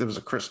 I think there was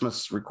a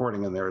Christmas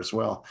recording in there as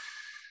well.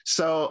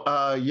 So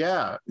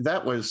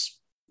that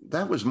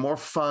was more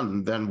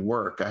fun than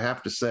work, I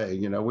have to say.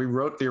 We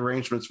wrote the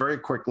arrangements very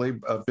quickly.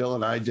 Bill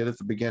and I did at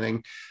the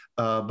beginning,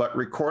 but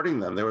recording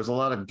them, there was a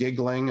lot of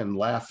giggling and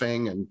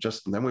laughing, and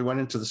then we went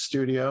into the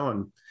studio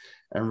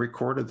and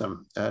recorded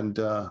them. And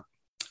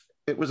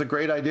it was a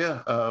great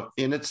idea.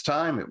 In its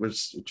time, it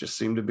just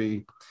seemed to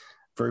be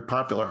very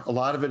popular. A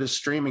lot of it is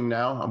streaming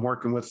now. I'm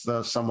working with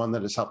someone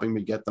that is helping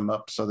me get them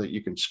up so that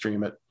you can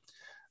stream it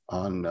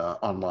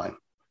online.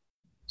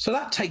 So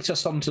that takes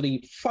us on to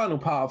the final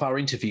part of our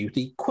interview,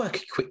 the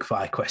quirky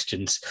quickfire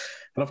questions.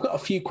 And I've got a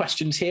few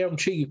questions here. I'm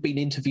sure you've been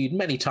interviewed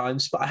many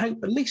times, but I hope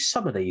at least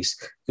some of these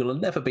you'll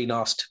have never been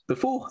asked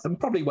before and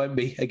probably won't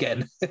be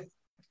again.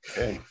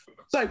 Okay.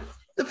 So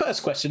the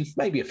first question,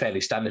 maybe a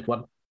fairly standard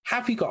one.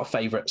 Have you got a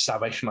favourite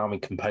Salvation Army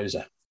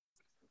composer?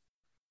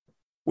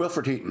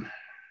 Wilfred Heaton.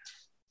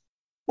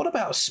 What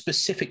about a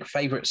specific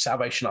favourite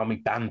Salvation Army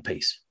band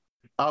piece?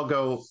 I'll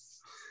go...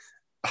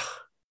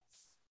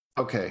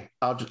 Okay,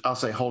 I'll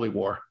say Holy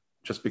War,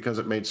 just because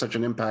it made such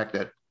an impact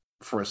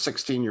for a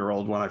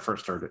 16-year-old when I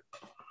first heard it.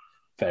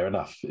 Fair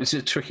enough. It's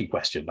a tricky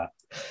question, that.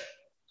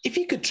 If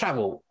you could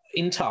travel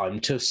in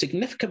time to a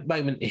significant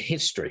moment in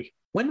history,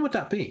 when would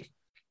that be?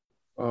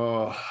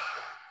 Oh,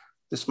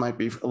 this might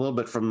be a little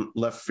bit from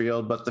left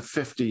field, but the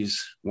 50s,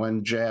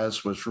 when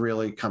jazz was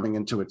really coming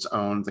into its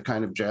own, the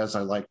kind of jazz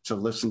I like to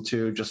listen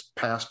to, just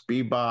past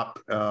bebop,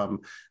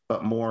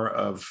 but more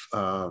of...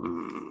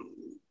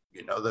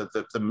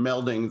 the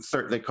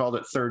melding, they called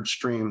it third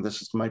stream.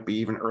 This might be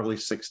even early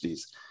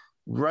 60s.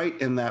 right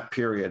in that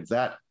period.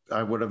 That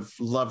I would have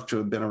loved to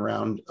have been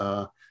around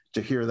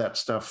to hear that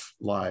stuff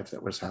live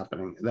that was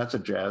happening. That's a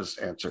jazz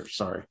answer.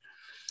 Sorry.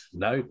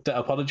 No, don't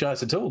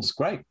apologise at all. It's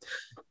great.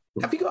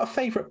 Have you got a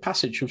favourite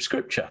passage of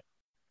scripture?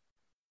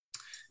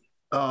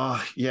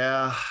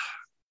 Yeah.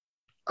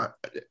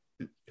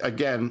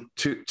 Again,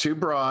 too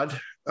broad.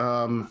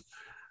 I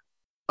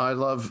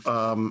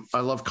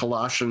love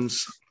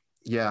Colossians.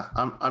 Yeah,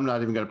 I'm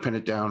not even going to pin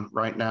it down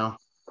right now.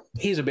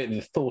 Here's a bit of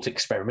a thought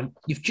experiment.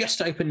 You've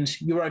just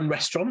opened your own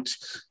restaurant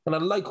and a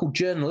local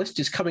journalist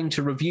is coming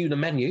to review the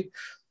menu.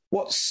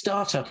 What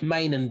starter,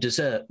 main and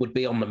dessert would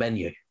be on the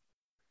menu?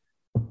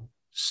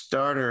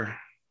 Starter,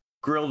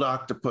 grilled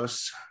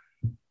octopus.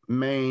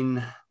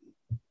 Main,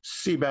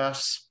 sea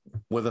bass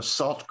with a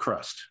salt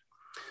crust.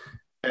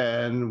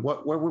 And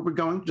where were we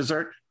going?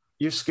 Dessert?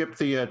 You skipped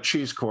the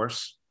cheese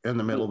course in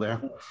the middle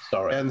there.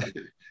 Sorry. And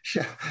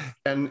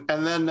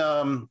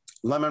then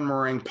lemon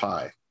meringue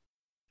pie.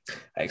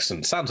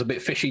 Excellent. Sounds a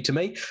bit fishy to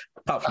me,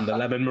 apart from the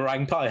lemon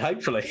meringue pie,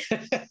 hopefully.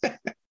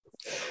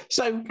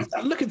 So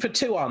I'm looking for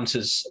two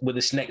answers with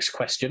this next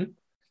question.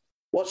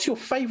 What's your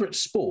favourite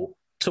sport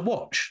to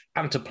watch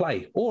and to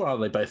play, or are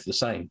they both the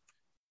same?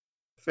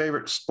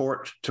 Favorite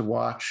sport to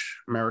watch,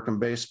 American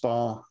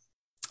baseball.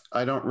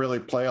 I don't really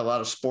play a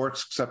lot of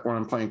sports except when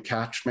I'm playing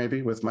catch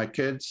maybe with my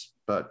kids,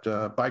 but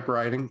bike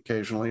riding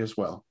occasionally as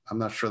well. I'm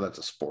not sure that's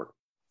a sport.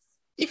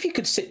 If you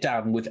could sit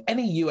down with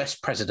any US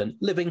president,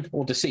 living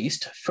or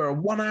deceased, for a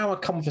 1-hour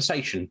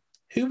conversation,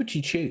 who would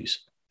you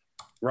choose?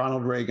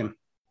 Ronald Reagan.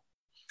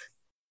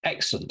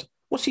 Excellent.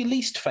 What's your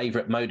least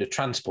favourite mode of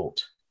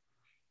transport?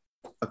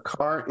 A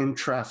car in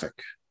traffic.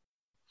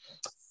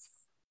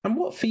 And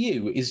what for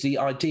you is the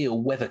ideal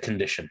weather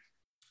condition?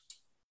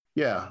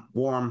 Yeah,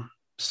 warm,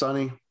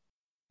 sunny.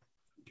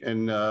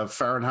 In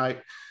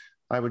Fahrenheit,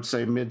 I would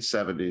say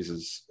mid-70s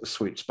is a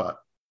sweet spot.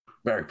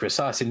 Very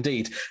precise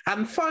indeed.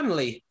 And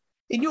finally,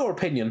 in your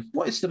opinion,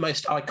 what is the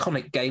most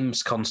iconic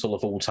games console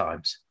of all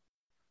times?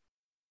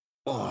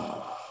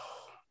 Oh.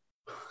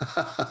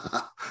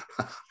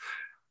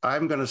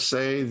 I'm going to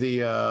say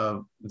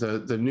the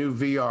new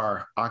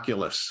VR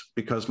Oculus,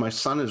 because my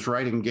son is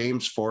writing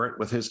games for it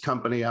with his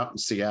company out in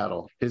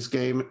Seattle. His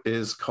game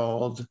is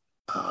called,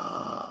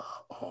 he'll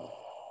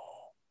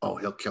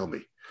kill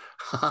me.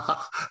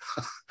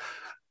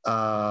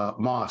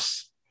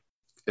 Moss.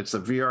 It's a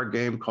VR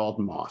game called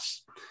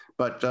Moss.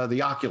 But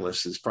the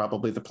Oculus is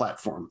probably the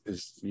platform,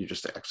 as you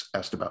just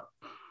asked about.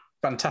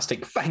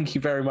 Fantastic. Thank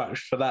you very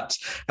much for that.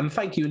 And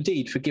thank you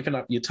indeed for giving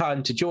up your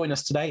time to join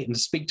us today and to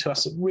speak to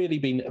us. It's really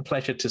been a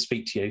pleasure to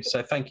speak to you.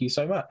 So thank you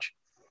so much.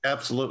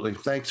 Absolutely.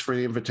 Thanks for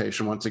the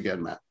invitation once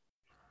again, Matt.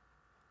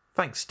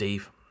 Thanks,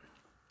 Steve.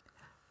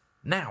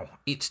 Now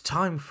it's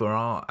time for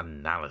our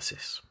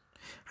analysis.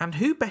 And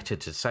who better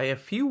to say a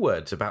few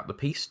words about the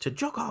piece to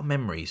jog our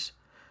memories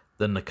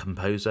than the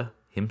composer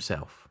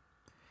himself?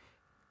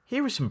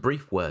 Here are some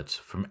brief words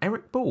from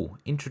Eric Ball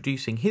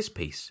introducing his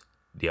piece,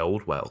 The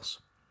Old Wells.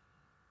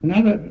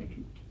 Another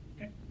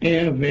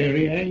air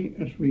varie,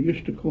 as we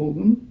used to call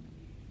them,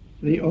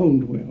 the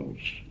Old Wells,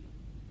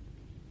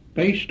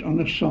 based on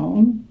a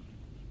song,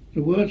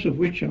 the words of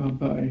which are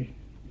by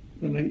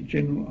the late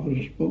General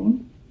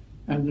Osborne,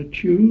 and the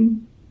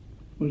tune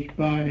was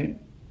by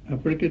a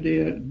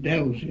Brigadier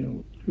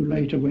Dalziel, who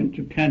later went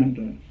to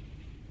Canada.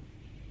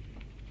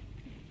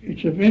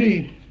 It's a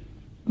very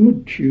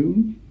good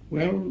tune,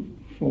 well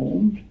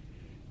formed,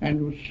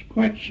 and was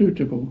quite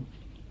suitable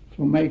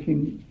for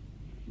making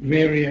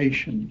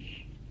variations.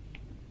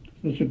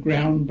 There's a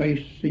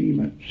ground-based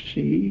theme at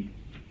C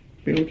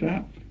built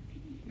up.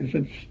 There's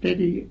a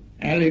steady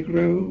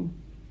allegro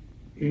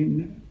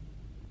in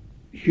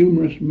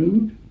humorous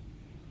mood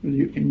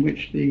in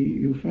which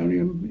the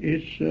euphonium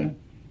is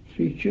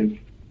featured.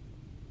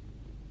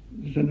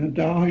 There's an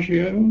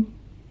adagio,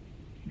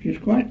 which is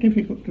quite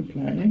difficult to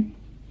play.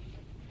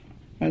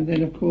 And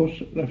then, of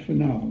course, the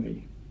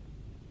finale.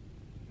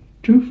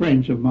 Two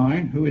friends of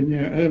mine who in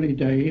their early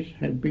days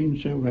had been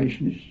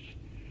Salvationists,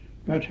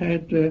 but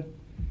had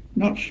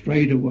not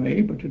strayed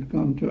away, but had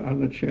gone to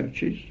other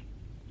churches,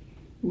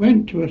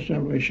 went to a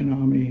Salvation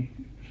Army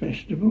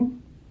festival,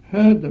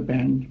 heard the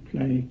band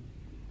play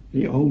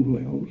The Old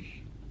Wells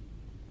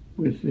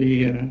with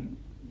the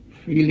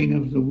feeling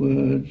of the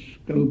words,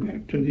 "Go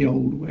back to the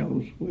old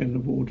wells where the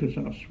waters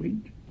are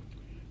sweet."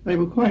 They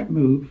were quite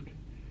moved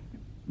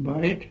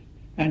by it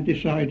and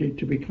decided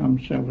to become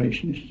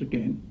Salvationists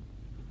again.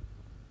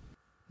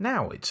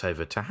 Now it's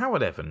over to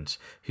Howard Evans,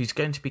 who's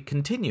going to be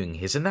continuing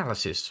his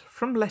analysis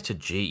from letter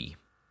G.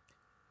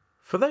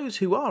 For those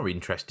who are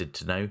interested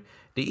to know,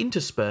 the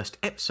interspersed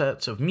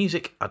excerpts of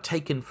music are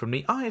taken from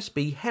the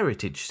ISB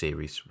Heritage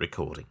Series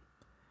recording.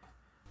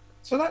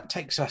 So that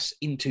takes us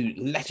into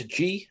letter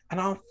G and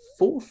our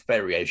fourth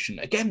variation.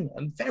 Again,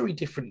 a very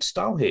different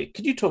style here.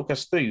 Could you talk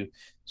us through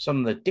some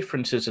of the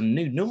differences and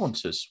new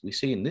nuances we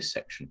see in this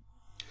section?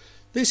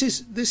 This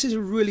is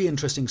a really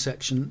interesting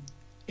section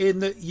in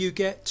that you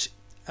get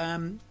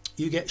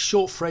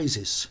short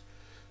phrases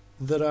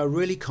that are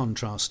really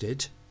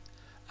contrasted.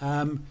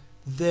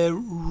 there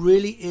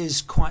really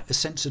is quite a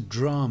sense of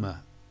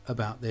drama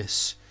about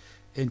this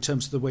in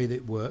terms of the way that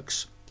it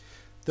works.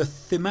 The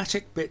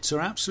thematic bits are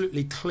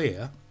absolutely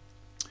clear,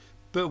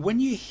 but when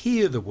you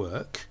hear the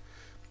work,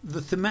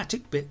 the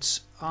thematic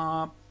bits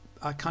are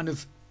kind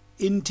of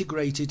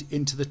integrated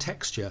into the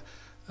texture,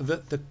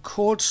 that the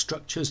chord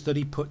structures that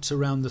he puts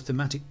around the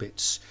thematic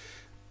bits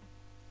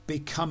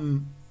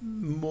become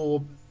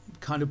more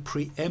kind of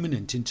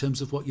preeminent in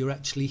terms of what you're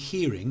actually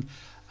hearing,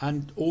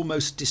 and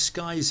almost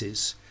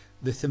disguises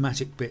the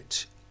thematic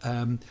bit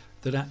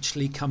that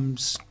actually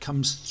comes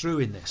through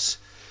in this.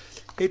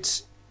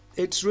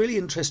 It's really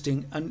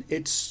interesting, and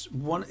it's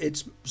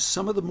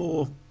some of the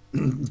more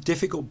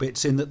difficult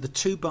bits, in that the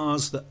two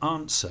bars that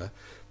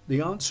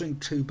the answering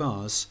two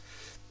bars,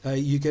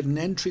 you get an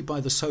entry by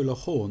the solo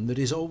horn that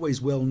is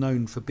always well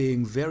known for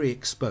being very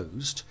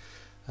exposed,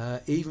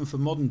 even for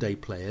modern day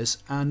players,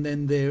 and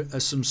then there are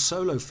some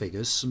solo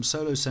figures, some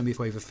solo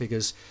semi-quaver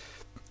figures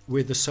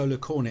with the solo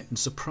cornet and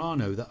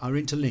soprano that are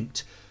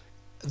interlinked,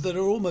 that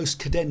are almost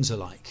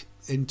cadenza-like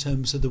in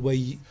terms of the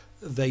way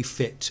they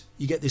fit.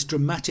 You get this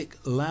dramatic,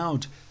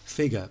 loud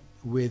figure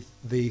with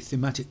the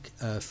thematic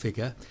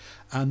figure,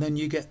 and then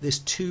you get this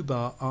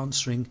two-bar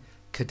answering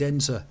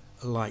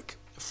cadenza-like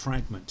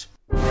fragment.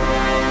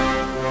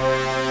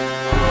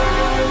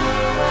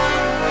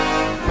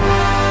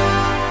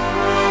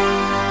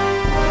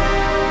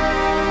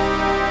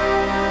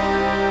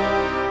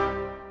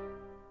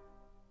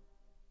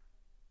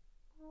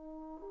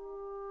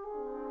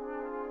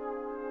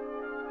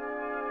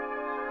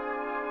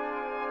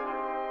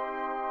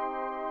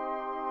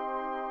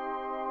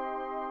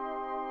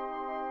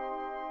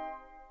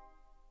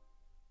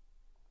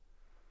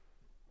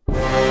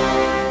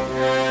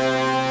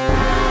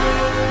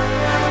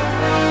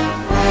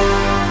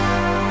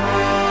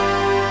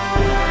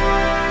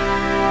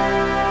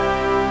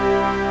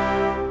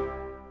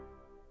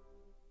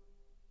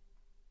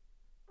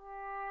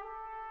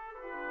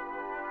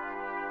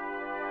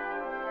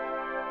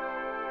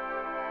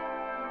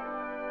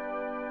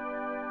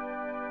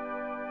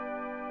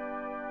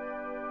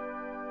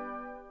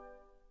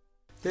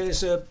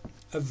 There's a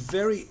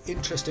very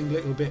interesting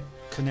little bit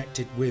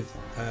connected with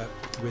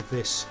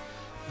this.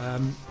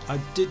 I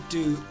did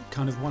do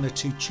kind of one or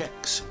two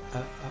checks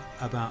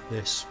about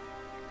this,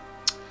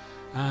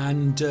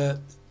 and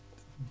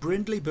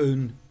Brindley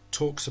Boone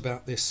talks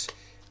about this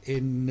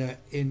in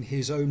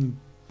his own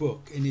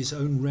book, in his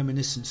own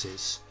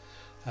reminiscences.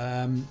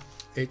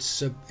 It's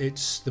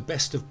the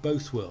best of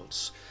both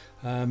worlds.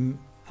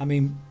 I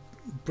mean,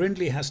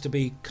 Brindley has to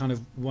be kind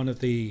of one of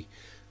the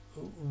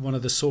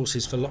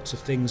sources for lots of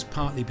things,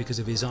 partly because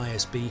of his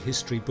ISB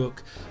history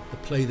book,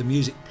 the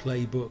music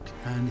play book,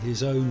 and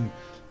his own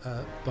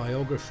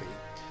biography.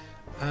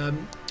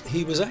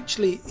 He was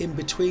actually in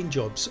between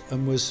jobs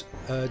and was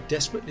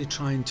desperately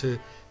trying to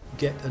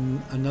get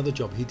another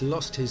job. He'd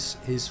lost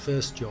his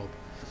first job,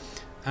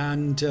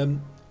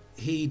 and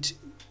he'd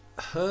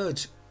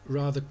heard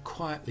rather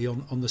quietly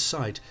on the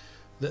side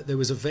that there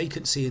was a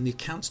vacancy in the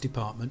accounts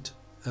department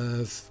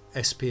of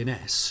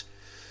SP&S,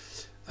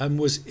 and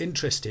was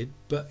interested,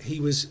 but he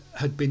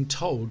had been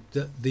told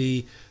that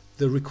the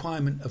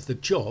requirement of the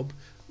job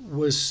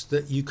was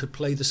that you could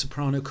play the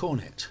soprano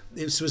cornet.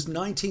 This was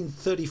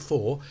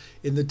 1934,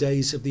 in the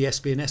days of the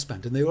SP&S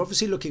band, and they were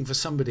obviously looking for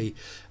somebody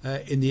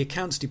in the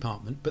accounts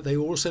department, but they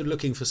were also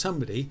looking for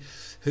somebody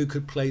who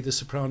could play the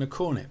soprano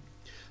cornet.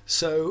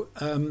 So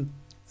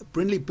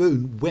Brindley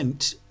Boone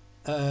went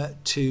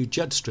to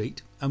Judd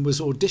Street and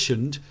was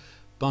auditioned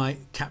by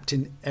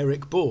Captain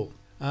Eric Ball.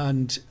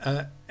 And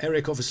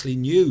Eric obviously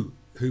knew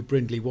who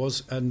Brindley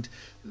was, and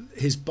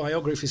his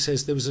biography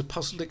says there was a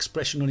puzzled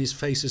expression on his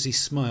face as he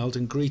smiled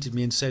and greeted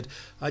me and said,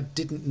 "I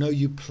didn't know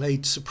you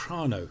played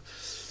soprano."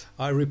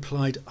 I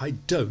replied, "I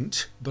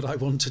don't, but I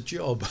want a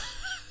job."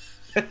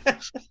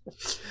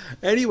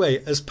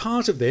 Anyway, as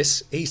part of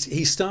this,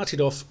 he started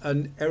off,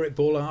 and Eric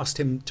Ball asked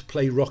him to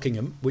play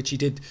Rockingham, which he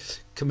did,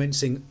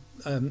 commencing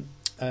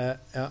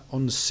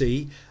on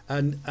C,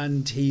 and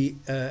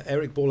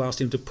Eric Ball asked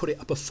him to put it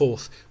up a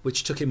fourth,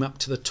 which took him up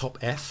to the top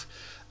F.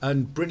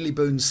 And Brindley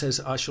Boone says,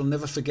 "I shall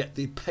never forget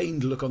the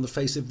pained look on the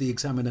face of the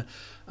examiner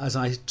as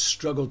I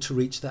struggled to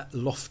reach that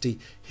lofty,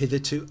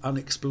 hitherto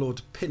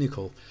unexplored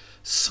pinnacle.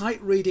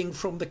 Sight reading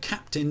from the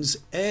captain's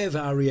air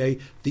varie,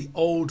 the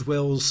old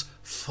wells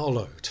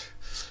followed."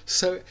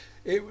 So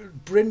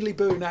Brindley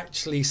Boone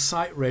actually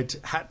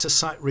had to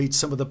sight read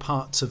some of the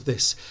parts of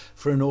this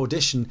for an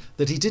audition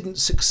that he didn't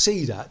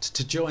succeed at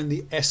to join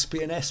the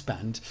SP&S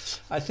band.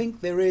 I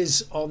think there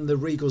is, on the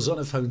Regal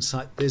Zonophone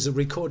site, there's a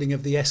recording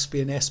of the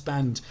SP&S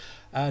band,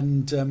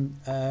 and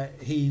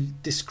he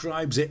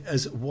describes it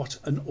as what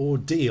an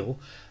ordeal.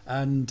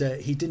 and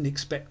he didn't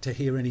expect to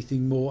hear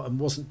anything more and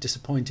wasn't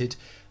disappointed,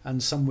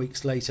 and some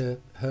weeks later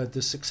heard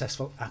the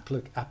successful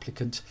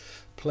applicant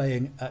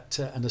playing at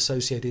an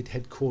associated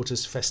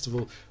headquarters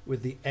festival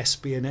with the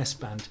SBS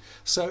band.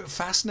 So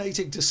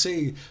fascinating to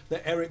see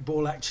that Eric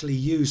Ball actually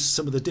used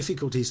some of the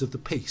difficulties of the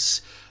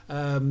piece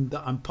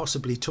that I'm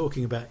possibly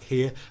talking about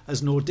here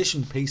as an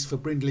audition piece for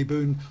Brindley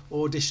Boone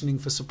auditioning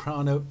for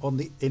soprano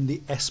in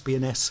the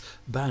SBS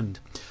band.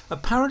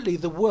 Apparently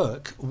the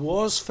work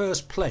was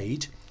first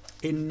played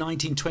in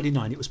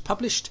 1929. It was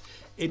published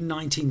in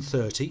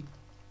 1930,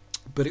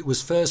 but it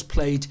was first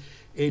played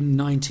in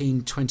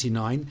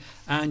 1929,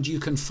 and you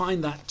can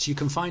find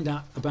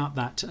out about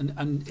that,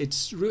 and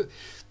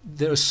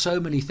there are so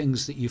many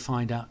things that you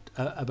find out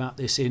about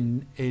this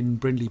in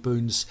Brindley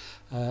Boone's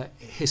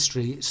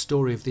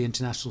story of the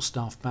International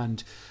Staff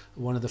Band,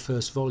 one of the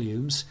first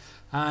volumes.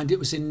 And it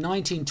was in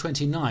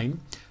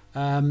 1929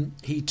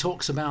 he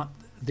talks about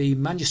the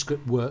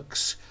manuscript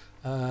works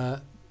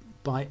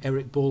by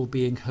Eric Ball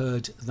being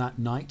heard that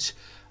night.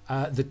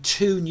 The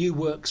two new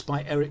works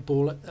by Eric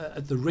Ball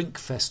at the Rink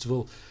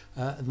Festival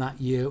that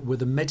year were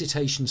the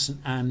Meditation St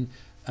Anne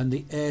and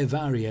the Air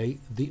Varie,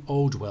 the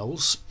Old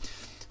Wells.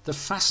 The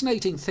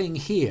fascinating thing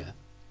here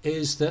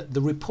is that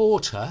the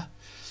reporter,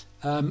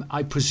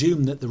 I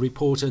presume that the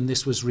reporter, and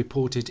this was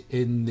reported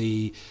in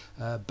the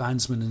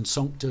Bandsman and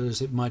Songter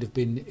as it might have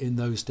been in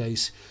those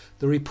days,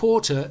 the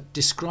reporter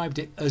described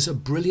it as a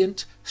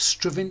brilliant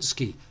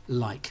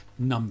Stravinsky-like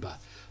number.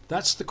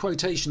 That's the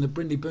quotation that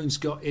Brindley Boone's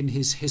got in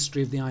his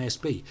history of the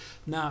ISB.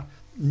 Now,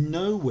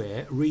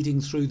 nowhere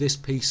reading through this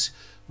piece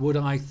would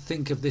I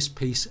think of this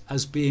piece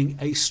as being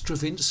a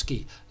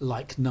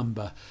Stravinsky-like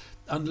number,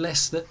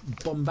 unless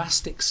that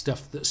bombastic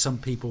stuff that some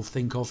people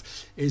think of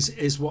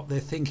is what they're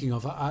thinking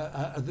of.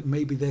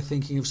 Maybe they're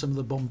thinking of some of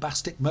the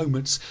bombastic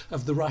moments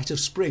of The Rite of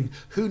Spring.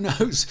 Who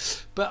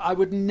knows? But I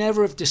would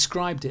never have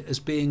described it as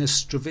being a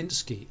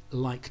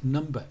Stravinsky-like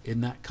number in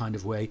that kind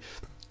of way,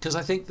 because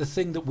I think the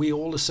thing that we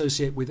all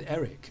associate with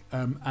Eric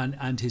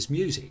and his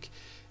music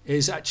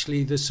is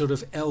actually the sort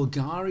of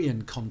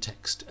Elgarian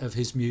context of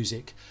his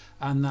music,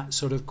 and that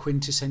sort of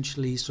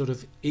quintessentially sort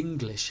of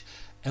English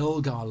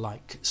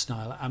Elgar-like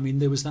style. I mean,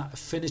 there was that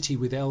affinity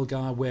with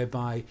Elgar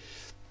whereby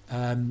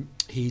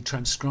he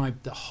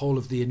transcribed the whole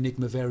of the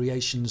Enigma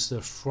variations, the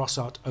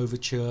Froissart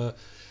Overture.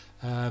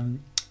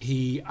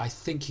 I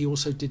think he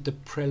also did the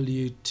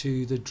prelude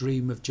to the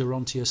Dream of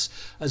Gerontius,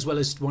 as well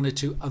as one or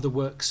two other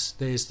works.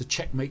 There's the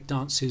Checkmate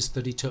dances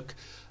that he took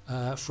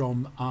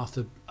from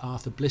Arthur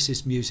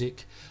Bliss's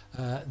music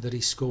that he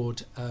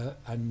scored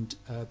and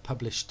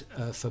published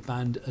for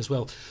band as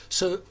well.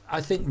 So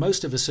I think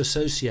most of us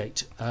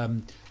associate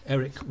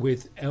Eric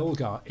with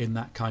Elgar in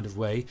that kind of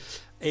way.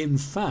 In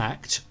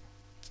fact,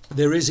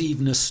 there is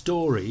even a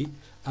story,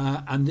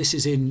 and this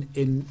is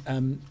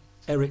in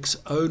Eric's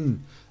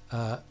own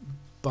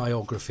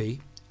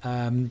biography,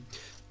 and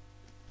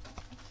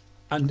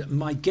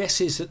my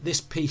guess is that this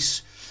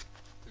piece,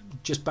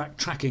 just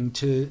backtracking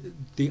to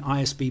the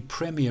ISB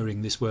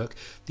premiering this work,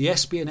 the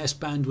SBS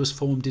band was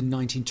formed in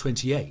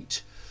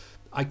 1928.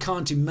 I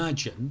can't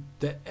imagine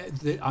that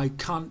I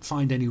can't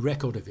find any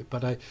record of it,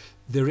 but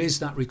there is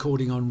that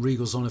recording on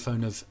Regal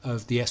Zonophone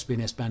of the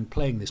SBS band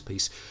playing this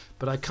piece.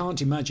 But I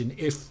can't imagine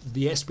if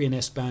the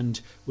SBS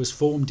band was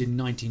formed in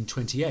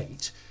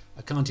 1928.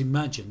 I can't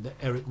imagine that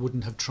Eric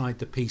wouldn't have tried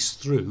the piece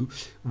through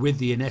with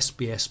the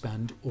SBS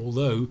band,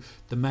 although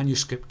the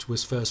manuscript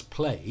was first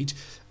played,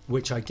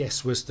 which I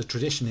guess was the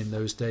tradition in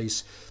those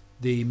days.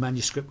 The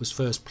manuscript was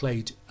first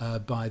played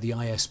by the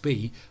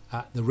ISB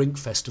at the Rink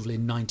Festival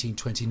in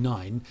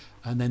 1929,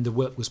 and then the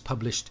work was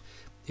published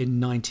in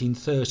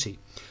 1930.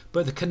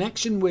 But the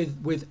connection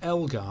with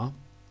Elgar,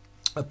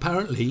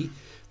 apparently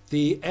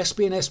the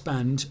SBS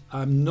band,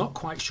 I'm not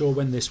quite sure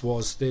when this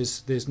was,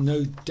 there's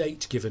no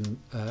date given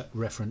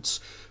reference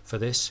for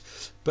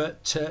this,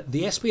 but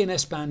the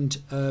SBS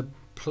band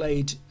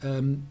played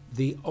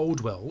the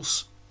Old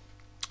Wells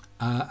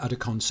at a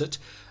concert,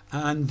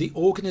 and the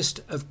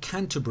organist of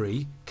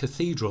Canterbury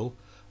Cathedral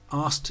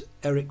asked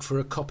Eric for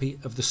a copy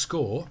of the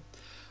score.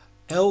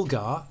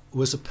 Elgar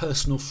was a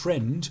personal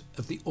friend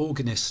of the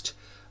organist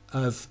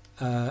of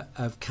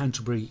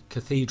Canterbury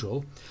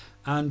Cathedral,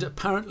 and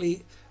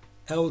apparently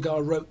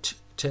Elgar wrote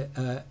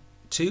to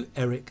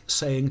Eric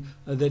saying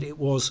that it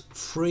was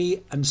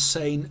free and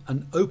sane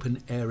and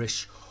open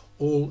airish,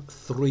 all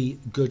three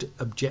good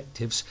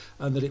objectives,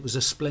 and that it was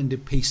a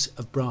splendid piece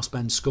of brass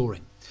band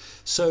scoring.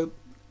 So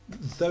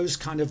those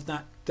kind of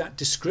that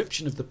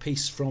description of the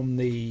piece from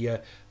the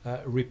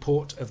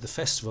report of the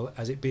festival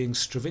as it being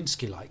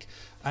Stravinsky-like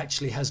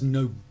actually has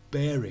no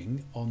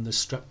bearing on the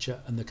structure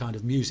and the kind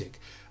of music,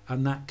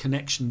 and that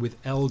connection with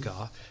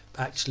Elgar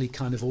actually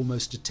kind of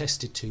almost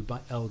attested to by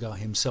Elgar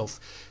himself,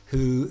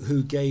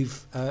 who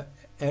gave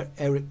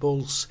Eric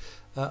Ball's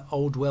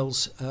Old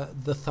Wells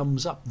the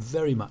thumbs up,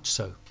 very much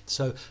so.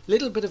 So a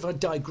little bit of a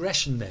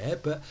digression there,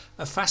 but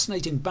a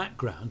fascinating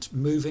background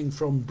moving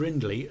from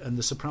Brindley and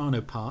the soprano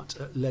part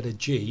at letter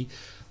G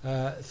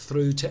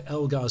through to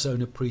Elgar's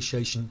own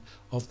appreciation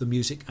of the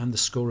music and the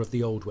score of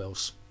the Old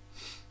Wells.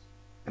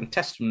 And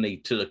testimony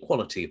to the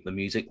quality of the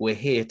music, we're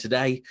here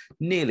today,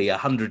 nearly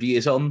 100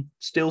 years on,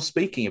 still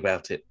speaking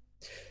about it.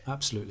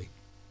 Absolutely.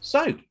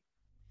 So,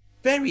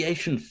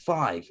 Variation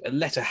 5, a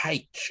letter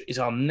H, is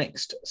our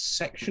next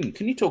section.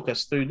 Can you talk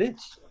us through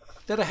this?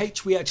 Letter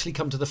H, we actually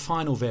come to the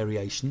final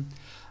variation.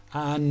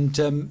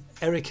 And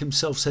Eric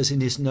himself says in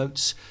his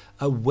notes,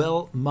 a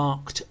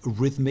well-marked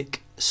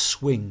rhythmic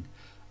swing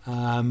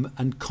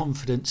and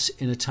confidence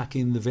in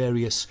attacking the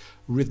various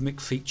rhythmic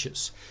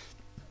features.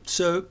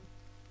 So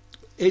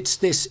it's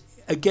this,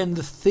 again,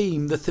 the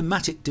theme, the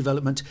thematic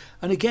development.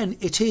 And again,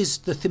 it is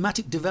the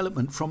thematic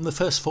development from the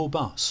first 4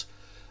 bars.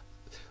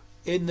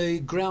 In the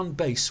ground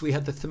bass, we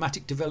had the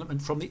thematic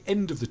development from the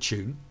end of the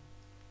tune,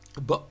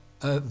 but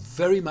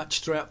very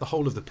much throughout the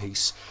whole of the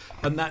piece.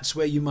 And that's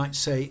where you might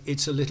say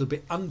it's a little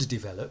bit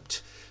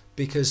underdeveloped,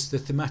 because the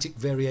thematic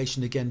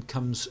variation again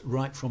comes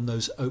right from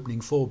those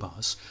opening 4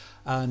 bars.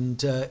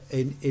 And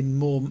in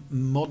more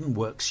modern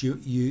works,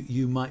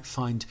 you might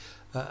find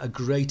a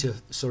greater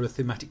sort of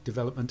thematic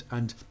development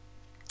and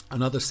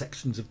other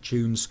sections of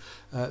tunes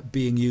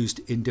being used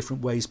in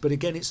different ways. But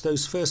again, it's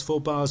those first 4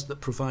 bars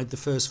that provide the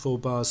first 4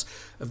 bars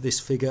of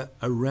this figure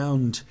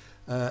around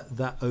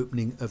that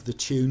opening of the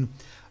tune.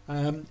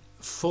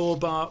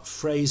 4-bar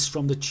phrase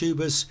from the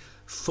tubas,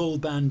 full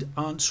band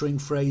answering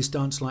phrase,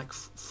 dance-like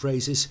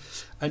phrases,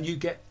 and you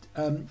get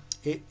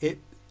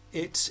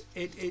it's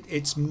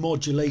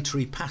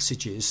modulatory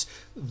passages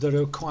that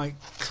are quite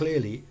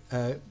clearly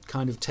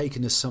kind of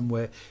taken us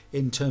somewhere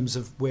in terms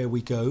of where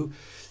we go.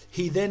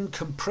 He then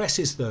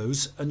compresses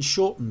those and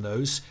shortens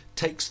those,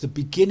 takes the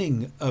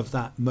beginning of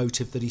that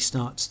motive that he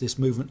starts this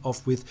movement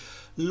off with,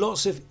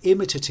 lots of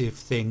imitative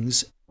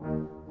things.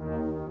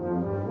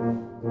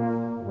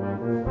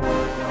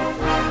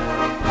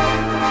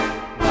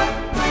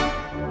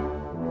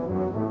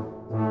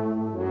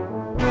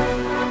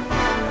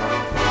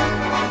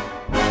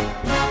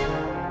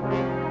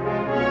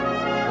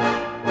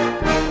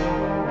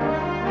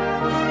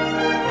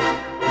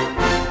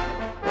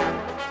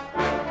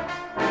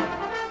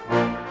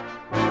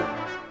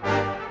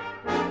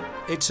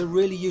 It's a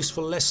really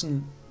useful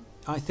lesson,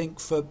 I think,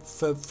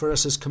 for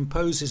us as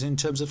composers in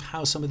terms of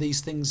how some of these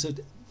things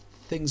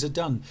are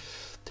done.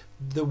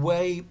 The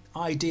way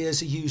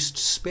ideas are used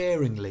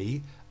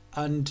sparingly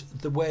and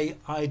the way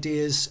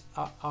ideas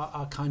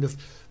are kind of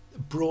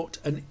brought,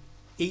 and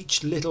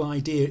each little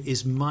idea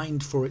is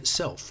mined for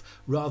itself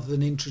rather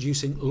than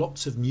introducing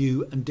lots of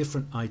new and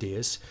different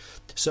ideas.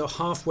 So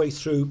halfway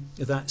through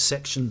that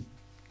section,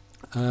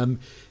 the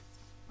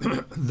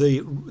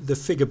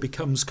figure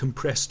becomes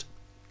compressed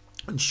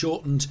and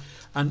shortened,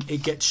 and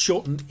it gets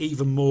shortened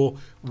even more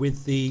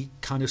with the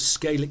kind of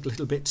scalic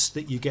little bits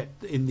that you get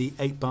in the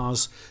 8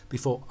 bars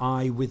before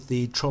I, with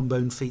the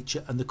trombone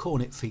feature and the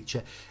cornet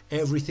feature.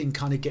 Everything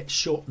kind of gets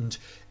shortened.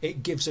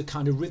 It gives a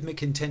kind of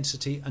rhythmic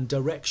intensity and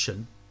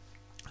direction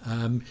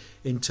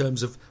in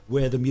terms of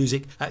where the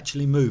music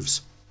actually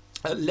moves.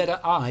 At letter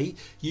I,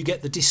 you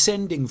get the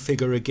descending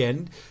figure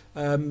again,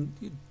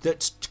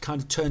 that's kind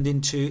of turned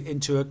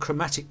into a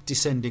chromatic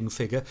descending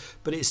figure,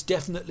 but it's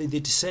definitely the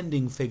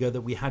descending figure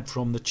that we had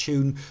from the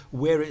tune,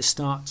 where it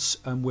starts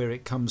and where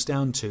it comes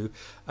down to.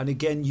 And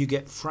again, you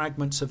get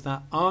fragments of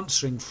that,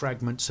 answering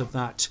fragments of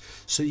that,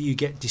 so you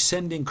get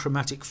descending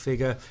chromatic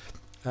figure,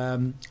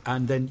 and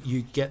then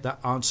you get that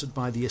answered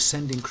by the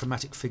ascending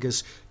chromatic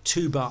figures,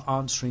 2-bar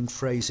answering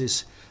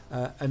phrases.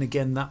 And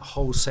again, that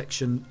whole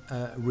section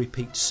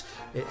repeats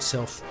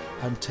itself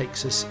and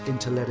takes us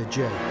into letter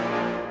J.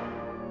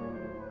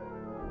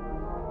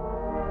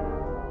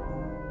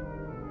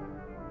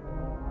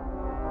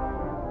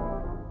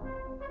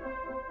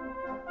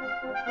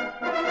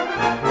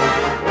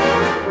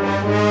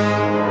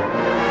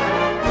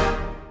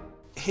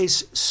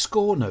 His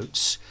score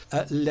notes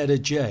at letter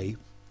J,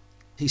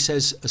 he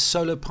says, a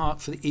solo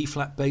part for the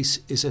E-flat bass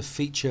is a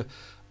feature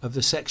of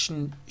the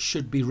section,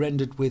 should be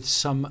rendered with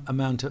some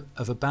amount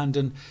of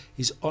abandon.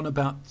 He's on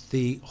about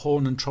the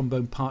horn and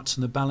trombone parts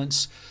and the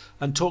balance,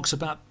 and talks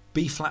about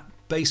B-flat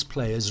bass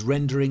players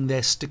rendering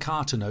their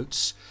staccato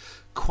notes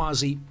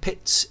quasi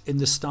pits in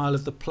the style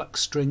of the pluck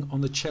string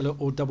on the cello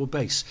or double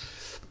bass.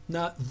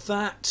 Now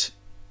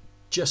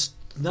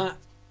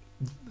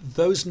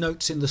those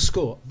notes in the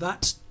score,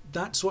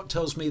 that's what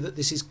tells me that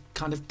this is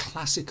kind of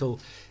classical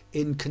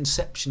in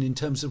conception, in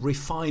terms of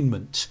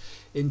refinement,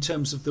 in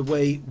terms of the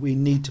way we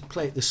need to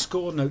play it. The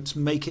score notes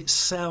make it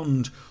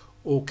sound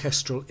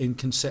orchestral in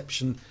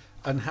conception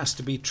and has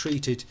to be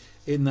treated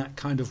in that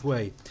kind of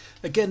way.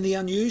 Again, the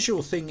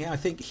unusual thing I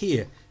think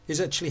here is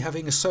actually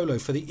having a solo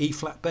for the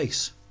E-flat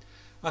bass.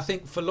 I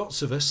think for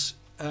lots of us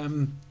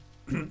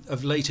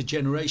of later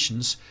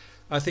generations,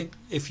 I think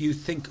if you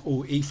think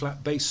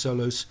E-flat bass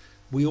solos,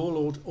 we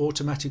all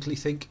automatically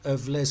think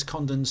of Les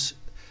Condon's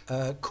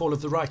Call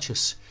of the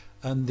Righteous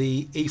and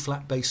the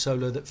E-flat bass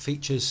solo that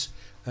features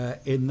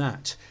in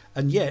that.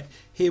 And yet,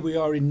 here we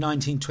are in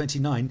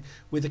 1929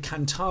 with a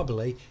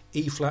cantabile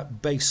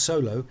E-flat bass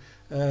solo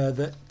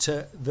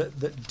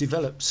that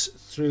develops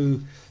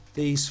through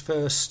these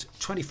first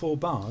 24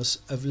 bars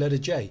of letter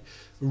J,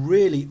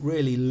 really,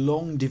 really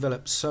long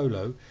developed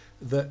solo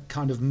that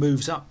kind of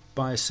moves up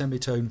by a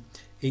semitone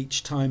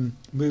each time,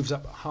 moves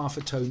up half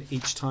a tone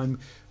each time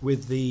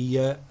with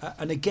the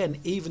and again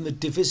even the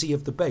divisi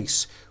of the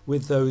bass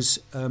with those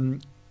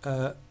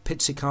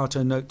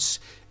pizzicato notes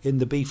in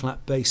the B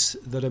flat bass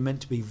that are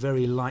meant to be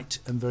very light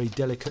and very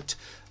delicate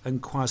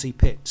and quasi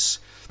pits,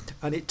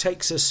 and it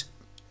takes us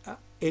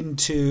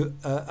into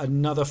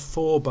another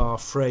 4-bar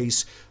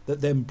phrase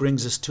that then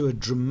brings us to a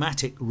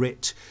dramatic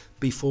writ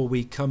before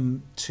we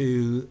come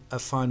to a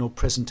final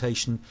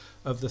presentation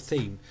of the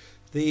theme.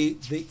 The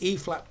E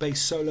flat bass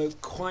solo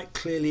quite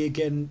clearly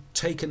again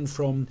taken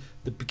from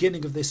the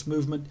beginning of this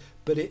movement,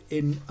 but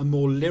in a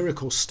more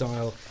lyrical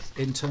style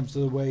in terms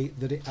of the way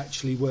that it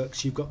actually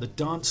works. You've got the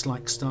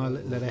dance-like style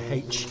at letter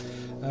H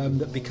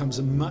that becomes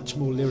a much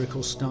more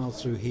lyrical style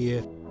through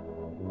here.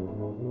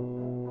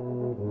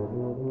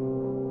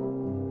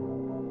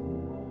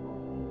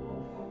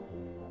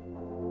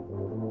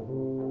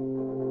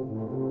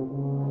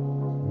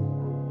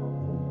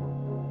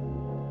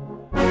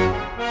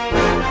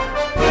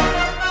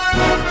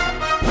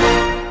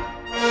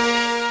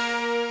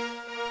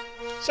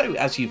 So,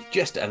 as you've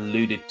just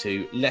alluded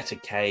to, letter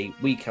K,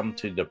 we come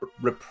to the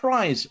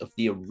reprise of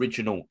the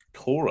original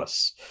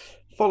chorus,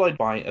 followed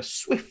by a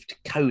swift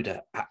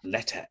coda at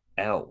letter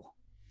L.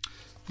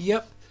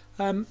 Yep.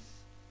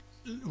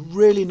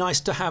 Really nice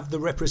to have the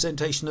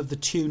representation of the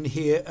tune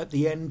here at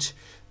the end.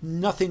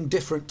 Nothing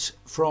different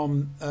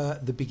from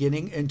the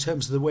beginning in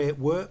terms of the way it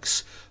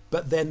works,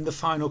 but then the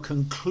final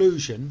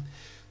conclusion.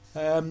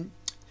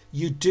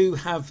 You do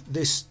have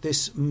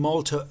this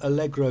molto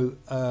allegro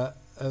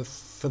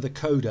for the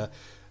coda,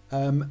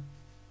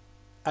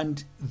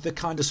 and the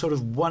kind of sort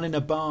of one in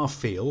a bar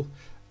feel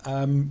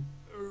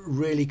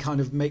really kind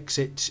of makes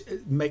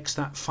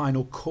that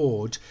final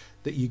chord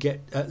that you get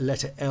at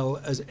letter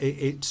L as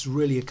it's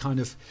really a kind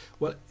of,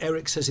 well,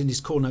 Eric says in his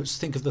core notes,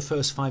 think of the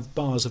first 5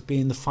 bars of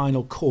being the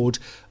final chord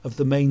of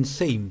the main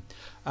theme,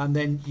 and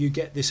then you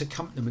get this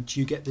accompaniment,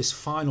 you get this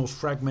final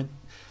fragment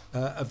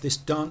of this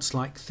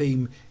dance-like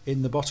theme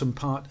in the bottom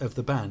part of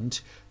the band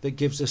that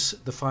gives us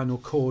the final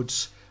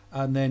chords,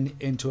 and then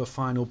into a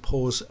final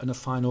pause and a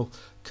final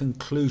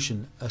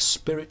conclusion. A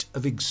spirit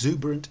of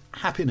exuberant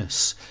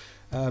happiness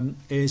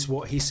is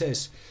what he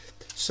says.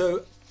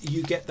 So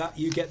you get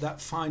that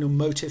final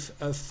motive,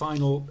 a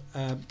final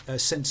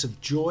sense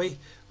of joy,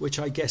 which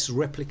I guess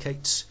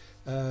replicates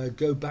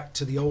go back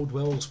to the old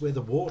wells where the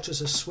waters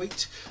are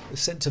sweet, the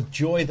sense of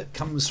joy that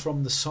comes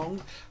from the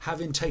song,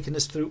 having taken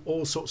us through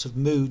all sorts of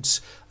moods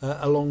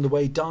along the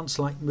way,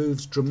 dance-like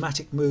moves,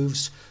 dramatic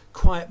moves,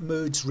 quiet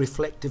moods,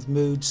 reflective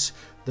moods,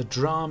 the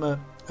drama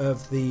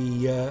of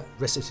the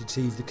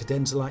recitative, the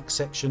cadenza-like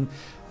section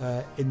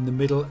in the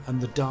middle, and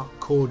the dark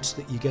chords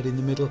that you get in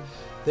the middle.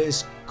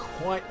 There's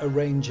quite a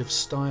range of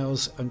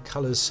styles and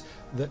colours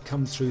that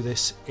come through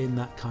this in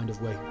that kind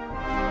of way.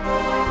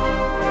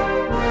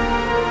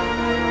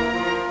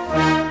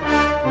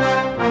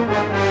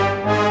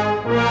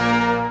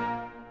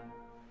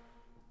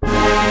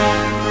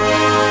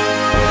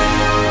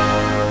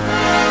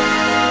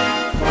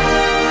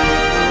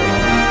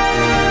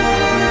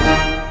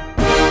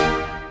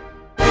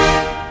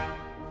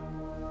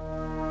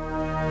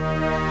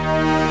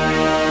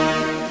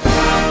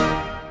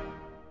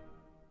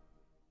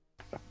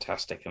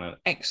 Fantastic, and an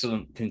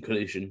excellent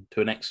conclusion to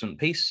an excellent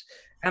piece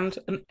and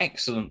an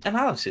excellent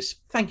analysis.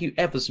 Thank you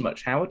ever so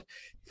much, Howard,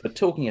 for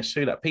talking us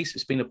through that piece.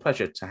 It's been a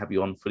pleasure to have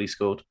you on Fully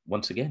Scored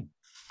once again.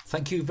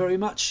 Thank you very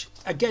much.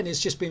 Again, it's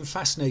just been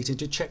fascinating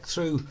to check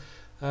through.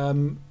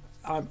 I'm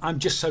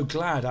just so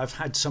glad I've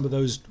had some of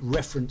those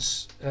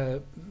reference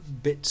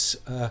bits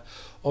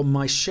on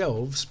my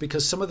shelves,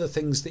 because some of the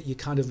things that you're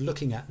kind of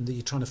looking at and that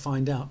you're trying to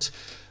find out,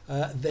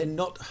 they're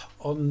not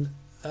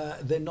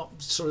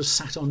sort of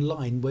sat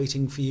online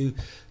waiting for you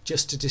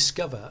just to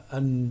discover,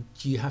 and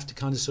you have to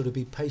kind of sort of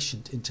be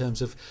patient in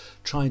terms of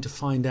trying to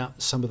find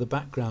out some of the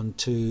background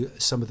to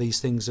some of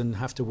these things and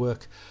have to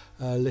work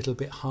a little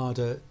bit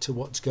harder to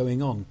what's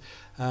going on.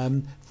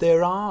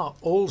 There are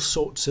all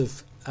sorts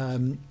of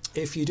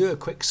if you do a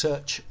quick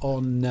search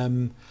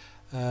on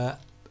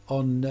Regal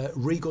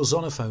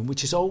Zonophone,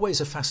 which is always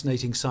a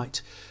fascinating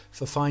site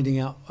for finding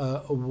out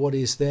what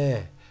is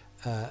there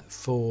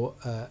for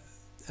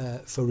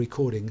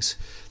recordings.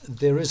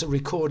 There is a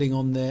recording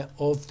on there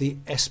of the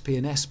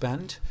SP&S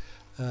band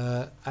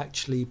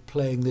actually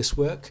playing this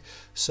work.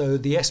 So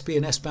the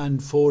SP&S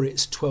band for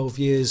its 12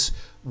 years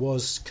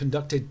was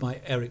conducted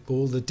by Eric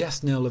Ball. The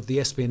death knell of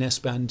the SP&S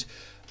band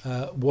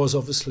was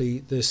obviously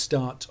the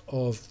start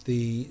of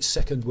the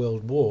Second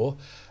World War,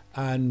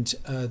 and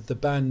the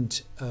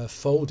band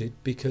folded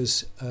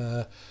because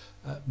a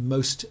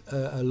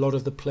lot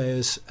of the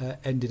players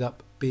ended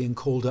up being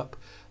called up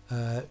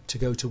to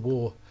go to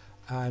war.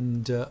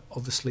 And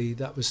obviously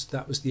that was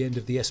the end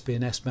of the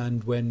SP&S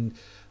band. When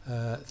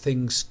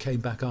things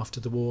came back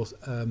after the war,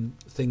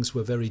 things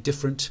were very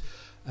different.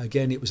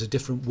 Again, it was a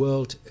different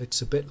world.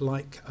 It's a bit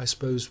like, I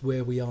suppose,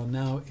 where we are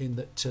now, in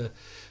that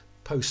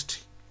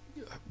post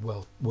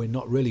well, we're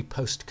not really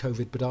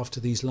post-COVID, but after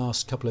these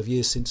last couple of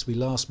years since we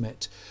last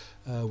met,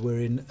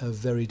 we're in a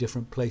very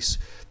different place.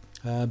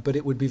 But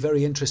it would be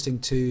very interesting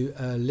to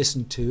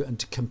listen to and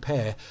to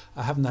compare.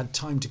 I haven't had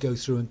time to go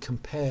through and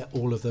compare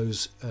all of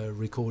those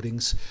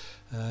recordings,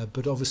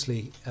 but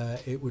obviously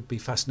it would be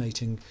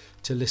fascinating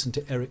to listen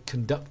to Eric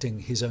conducting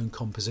his own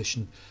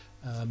composition,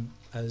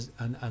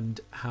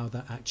 and how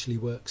that actually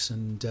works,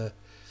 and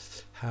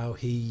how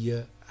he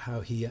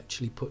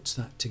actually puts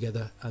that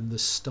together, and the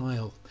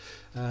style.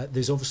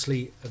 There's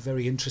obviously a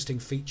very interesting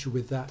feature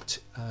with that.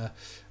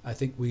 I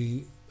think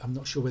I'm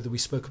not sure whether we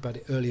spoke about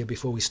it earlier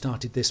before we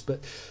started this,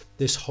 but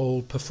this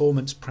whole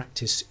performance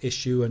practice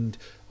issue, and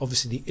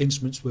obviously the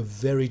instruments were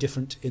very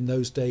different in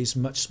those days,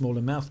 much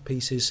smaller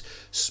mouthpieces,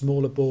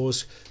 smaller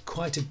bores,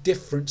 quite a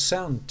different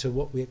sound to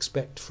what we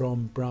expect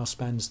from brass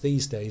bands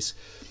these days.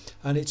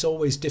 And it's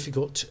always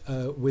difficult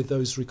with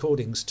those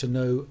recordings to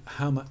know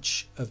how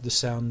much of the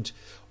sound,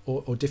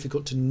 or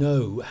difficult to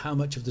know how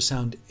much of the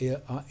sound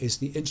is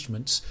the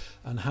instruments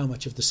and how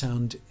much of the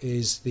sound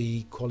is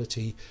the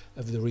quality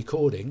of the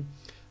recording.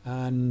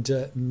 And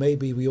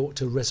maybe we ought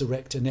to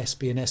resurrect an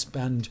SBS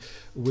band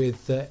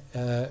with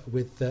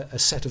a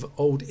set of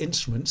old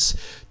instruments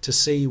to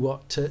see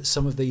what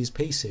some of these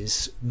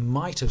pieces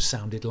might have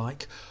sounded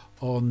like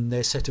on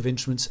their set of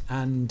instruments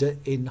and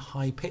in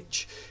high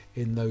pitch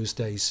in those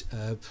days.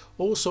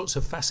 All sorts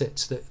of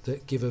facets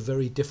that give a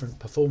very different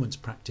performance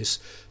practice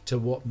to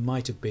what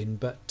might have been,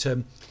 but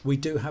we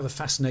do have a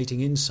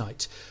fascinating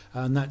insight,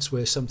 and that's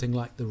where something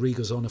like the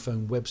Regal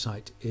Zonophone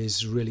website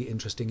is really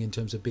interesting in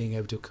terms of being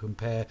able to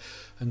compare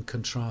and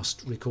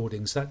contrast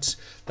recordings. That's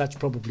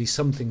probably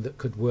something that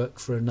could work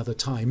for another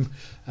time,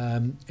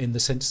 in the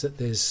sense that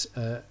there's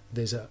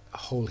a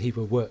whole heap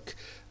of work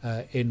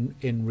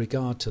in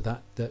regard to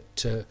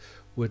that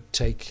would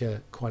take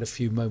quite a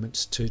few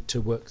moments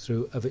to work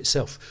through of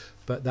itself.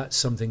 But that's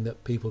something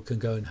that people can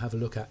go and have a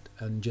look at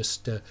and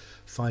just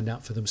find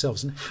out for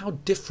themselves, and how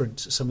different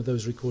some of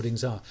those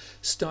recordings are.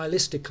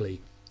 Stylistically,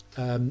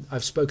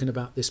 I've spoken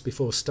about this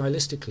before,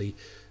 stylistically,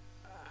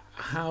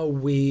 how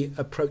we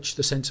approach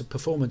the sense of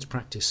performance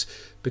practice,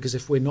 because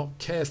if we're not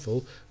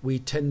careful, we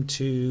tend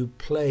to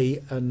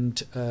play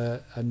and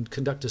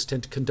conductors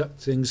tend to conduct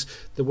things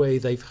the way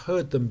they've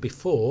heard them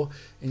before,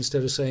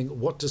 instead of saying,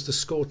 what does the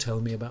score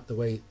tell me about the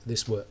way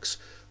this works?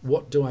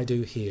 What do I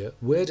do here?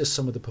 Where does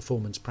some of the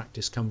performance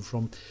practice come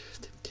from?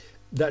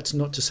 That's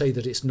not to say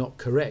that it's not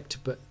correct,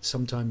 but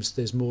sometimes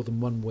there's more than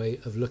one way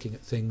of looking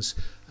at things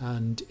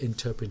and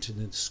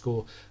interpreting the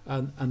score.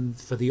 And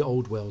for the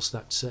old wells,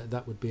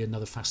 that would be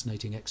another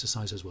fascinating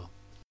exercise as well.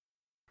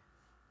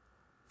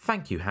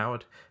 Thank you,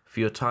 Howard,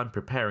 for your time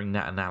preparing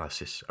that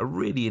analysis. A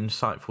really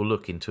insightful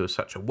look into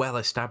such a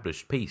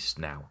well-established piece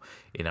now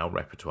in our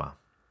repertoire.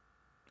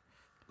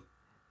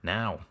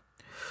 Now,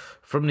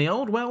 from the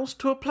old wells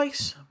to a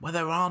place where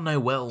there are no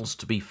wells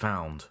to be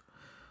found.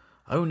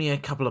 Only a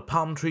couple of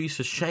palm trees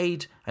for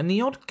shade and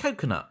the odd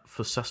coconut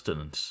for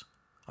sustenance.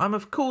 I'm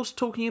of course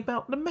talking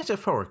about the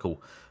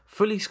metaphorical,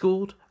 fully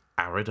scored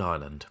arid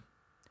island.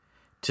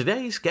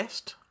 Today's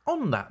guest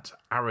on that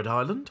arid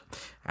island,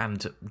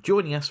 and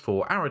joining us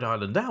for Arid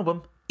Island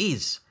album,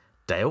 is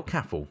Dale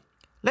Caffel.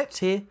 Let's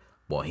hear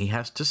what he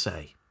has to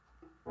say.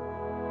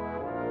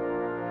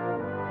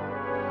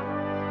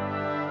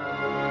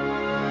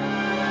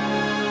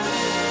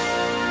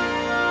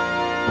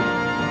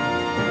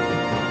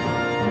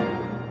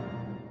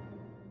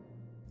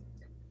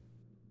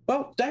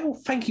 Well, Dale,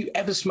 thank you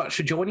ever so much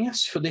for joining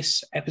us for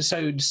this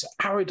episode's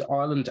Arid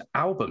Island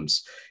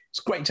albums. It's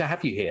great to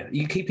have you here. Are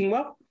you keeping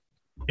well?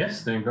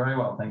 Yes, doing very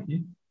well, thank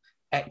you.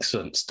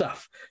 Excellent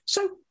stuff.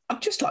 So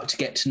I'd just like to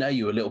get to know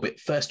you a little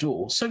bit first of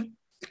all. So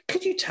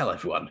could you tell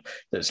everyone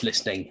that's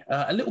listening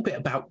a little bit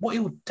about what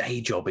your day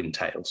job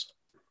entails?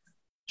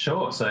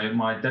 Sure. So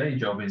my day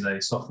job is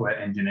a software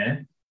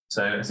engineer.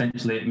 So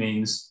essentially it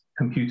means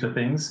computer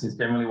things is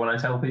generally what I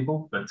tell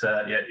people. But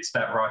it's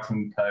about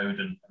writing code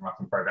and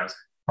writing programs.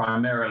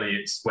 Primarily,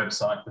 it's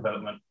website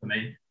development for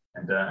me,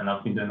 and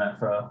I've been doing that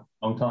for a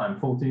long time,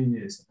 14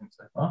 years, I think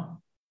so far.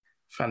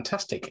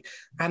 Fantastic.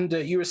 And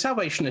you're a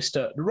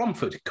Salvationist at the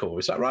Romford Corps,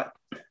 is that right?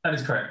 That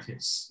is correct,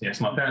 yes.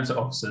 Yes, my parents are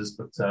officers,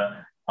 but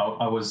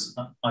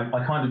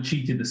I kind of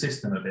cheated the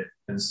system a bit,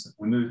 because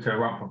we moved to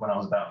Romford when I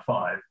was about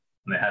 5,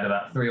 and they had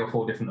about 3 or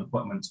 4 different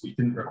appointments which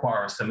didn't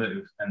require us to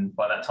move, and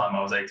by that time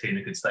I was 18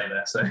 and could stay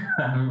there, so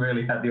I haven't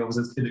really had the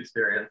officers' kid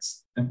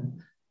experience.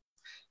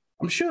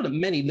 I'm sure that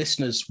many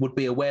listeners would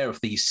be aware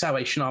of the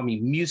Salvation Army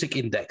Music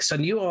Index,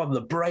 and you are the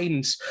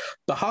brains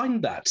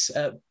behind that.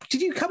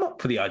 Did you come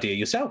up with the idea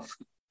yourself?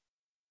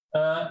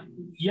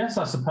 Yes,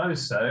 I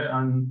suppose so.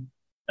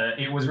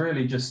 It was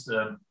really just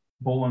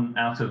born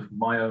out of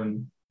my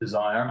own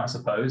desire, I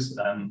suppose.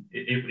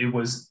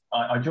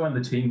 I joined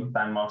the team of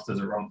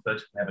bandmasters at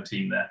Romford. We have a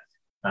team there.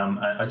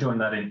 I joined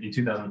that in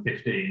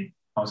 2015.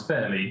 I was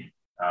fairly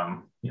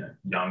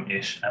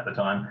young-ish at the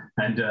time,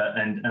 and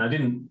I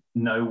didn't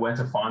know where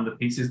to find the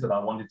pieces that I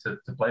wanted to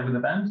play with the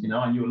band.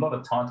 I knew a lot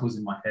of titles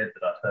in my head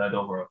that I'd heard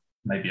of or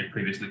maybe had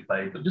previously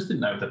played, but just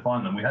didn't know where to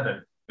find them. We had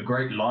a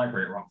great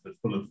library at Romford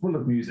full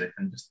of music,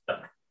 and just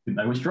didn't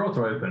know which drawer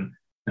to open.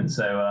 And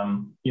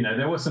so,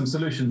 there were some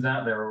solutions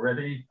out there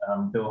already.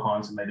 Bill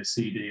Hines had made a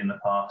CD in the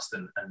past,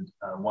 and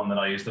one that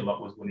I used a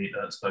lot was Winnie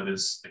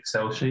Erzberger's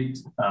Excel sheet.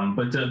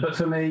 But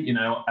for me,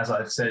 as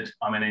I've said,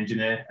 I'm an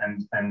engineer,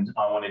 and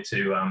I wanted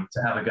to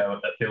have a go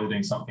at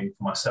building something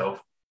for myself,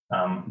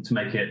 to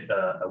make it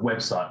a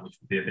website, which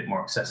would be a bit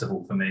more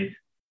accessible for me,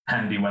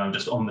 handy when I'm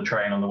just on the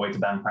train on the way to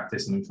band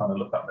practice and I'm trying to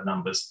look up the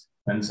numbers.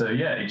 And so,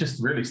 it just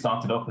really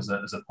started off as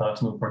a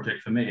personal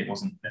project for me. It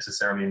wasn't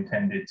necessarily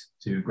intended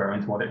to grow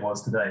into what it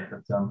was today,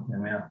 but here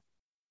we are.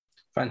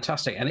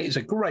 Fantastic. And it is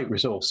a great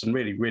resource and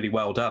really, really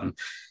well done.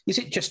 Is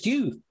it just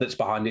you that's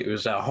behind it? It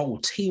was a whole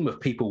team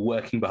of people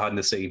working behind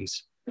the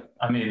scenes.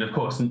 I mean, of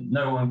course,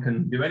 no one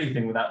can do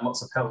anything without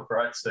lots of help,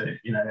 right? So,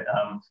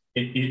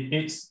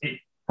 it's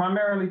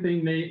primarily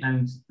been me,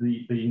 and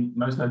the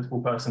most notable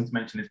person to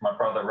mention is my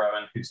brother,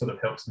 Rowan, who sort of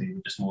helps me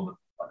with just more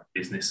the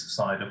business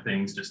side of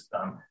things, just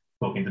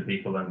talking to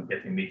people and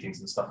getting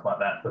meetings and stuff like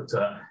that. But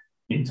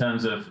in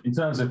terms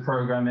of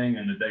programming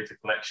and the data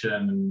collection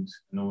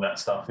and all that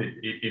stuff,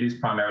 it is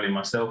primarily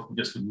myself,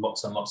 just with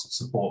lots and lots of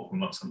support from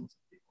lots and lots of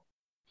people.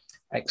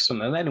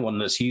 Excellent. And anyone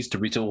that's used the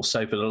resource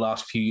over the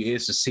last few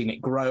years has seen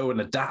it grow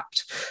and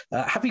adapt.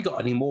 Have you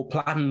got any more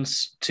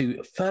plans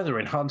to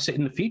further enhance it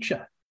in the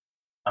future?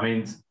 I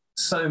mean,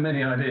 so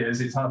many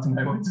ideas, it's hard to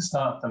know where to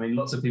start. I mean,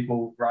 lots of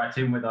people write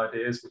in with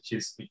ideas, which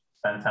is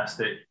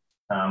fantastic.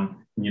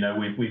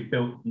 We've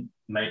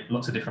made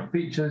lots of different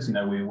features.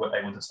 We were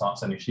able to start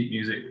sending sheet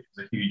music, which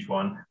was a huge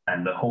one,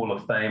 and the Hall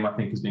of Fame, I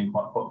think, has been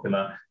quite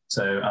popular.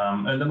 So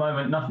at the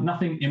moment,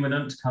 nothing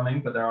imminent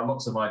coming, but there are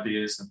lots of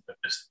ideas and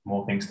just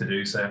more things to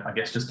do. So I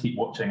guess just keep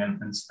watching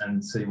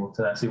and see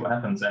what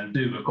happens. And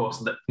of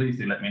course, please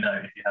do let me know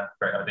if you have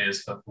great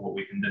ideas for what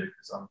we can do,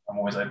 because I'm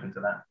always open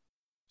to that.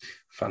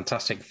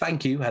 Fantastic.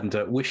 Thank you, and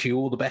wish you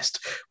all the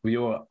best with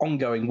your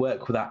ongoing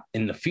work with that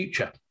in the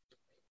future.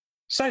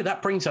 So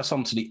that brings us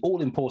on to the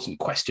all-important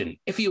question.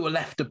 If you were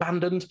left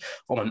abandoned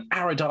on an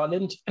arid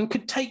island and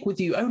could take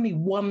with you only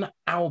one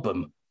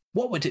album,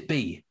 what would it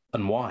be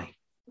and why?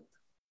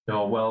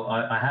 Oh, well,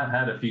 I have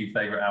had a few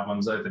favourite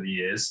albums over the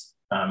years.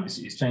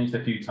 It's changed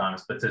a few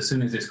times, but as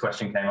soon as this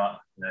question came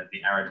up,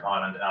 the Arid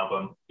Island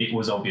album, it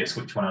was obvious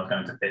which one I was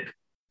going to pick.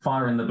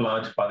 Fire in the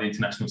Blood by the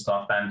International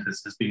Staff Band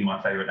has been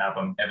my favourite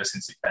album ever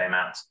since it came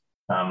out.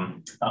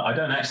 I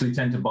don't actually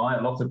tend to buy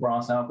a lot of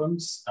brass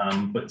albums,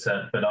 but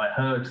I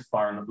heard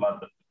Fire in the Blood,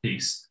 the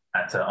piece,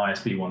 at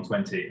ISB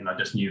 120, and I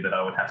just knew that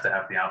I would have to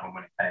have the album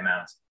when it came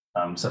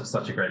out.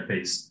 Such a great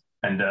piece.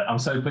 And I'm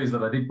so pleased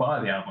that I did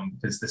buy the album,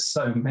 because there's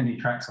so many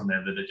tracks on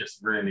there that are just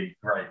really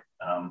great.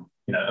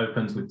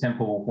 Opens with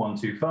Temple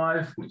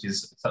 125, which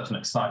is such an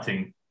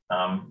exciting,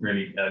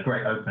 really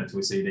great opener to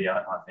a CD,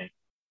 I think.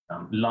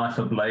 Life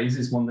Ablaze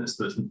is one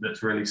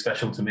that's really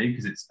special to me,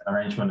 because it's an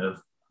arrangement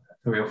of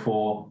 3 or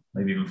 4,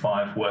 maybe even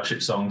 5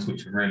 worship songs,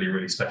 which are really,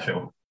 really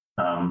special.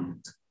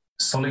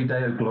 Soli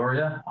Deo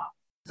Gloria,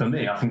 for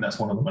me, I think that's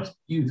one of the most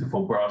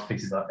beautiful brass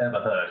pieces I've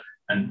ever heard,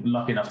 and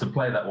lucky enough to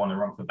play that one in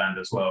Romford Band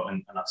as well,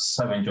 and I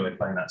so enjoy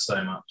playing that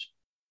so much.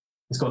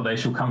 It's got They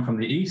Shall Come from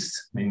the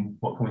East. I mean,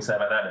 what can we say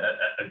about that?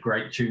 A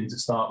great tune to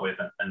start with,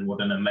 and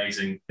what an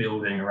amazing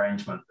building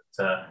arrangement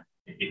that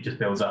it just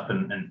builds up,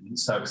 and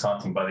it's so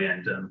exciting by the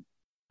end.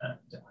 I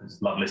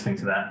just love listening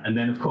to that. And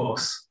then, of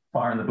course,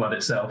 Fire in the Blood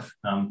itself.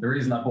 The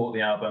reason I bought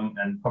the album,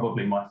 and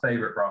probably my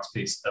favourite brass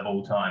piece of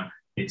all time,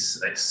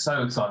 it's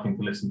so exciting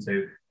to listen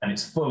to, and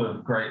it's full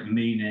of great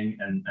meaning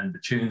and the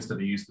tunes that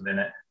are used within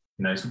it.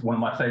 It's one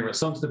of my favourite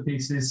songs to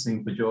pieces,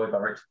 Sing for Joy by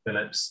Richard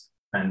Phillips,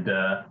 and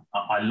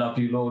I Love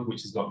You, Lord,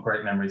 which has got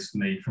great memories for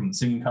me from the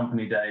singing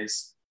company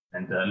days,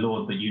 and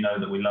Lord, that you know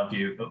that we love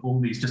you. But all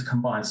these just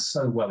combine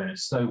so well, and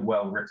it's so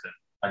well written.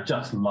 I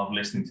just love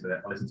listening to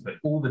it. I listen to it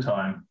all the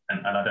time,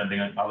 and I don't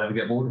think I'll ever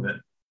get bored of it.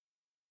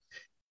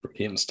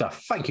 Brilliant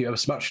stuff. Thank you ever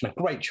so much, and a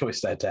great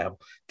choice there, Dale.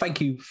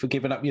 Thank you for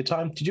giving up your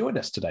time to join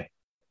us today.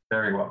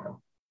 Very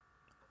welcome.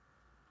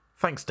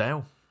 Thanks,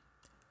 Dale.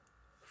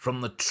 From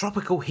the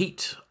tropical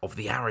heat of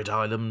the arid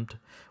island,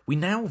 we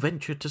now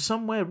venture to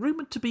somewhere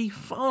rumoured to be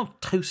far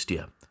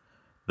toastier,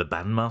 the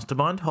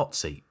Bandmastermind hot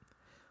seat.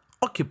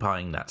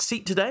 Occupying that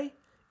seat today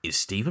is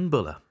Stephen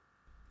Buller.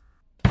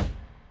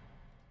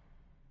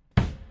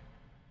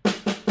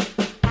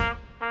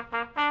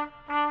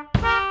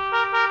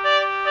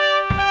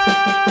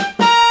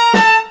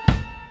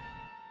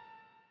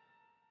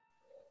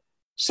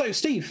 So,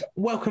 Steve,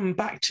 welcome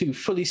back to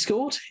Fully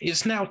Scored.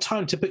 It's now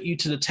time to put you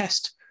to the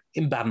test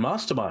in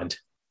Bandmastermind.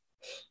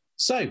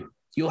 So,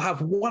 you'll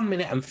have 1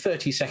 minute and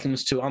 30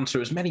 seconds to answer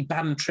as many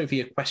band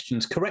trivia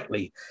questions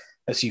correctly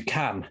as you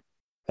can.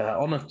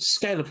 On a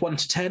scale of 1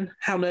 to 10,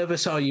 how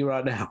nervous are you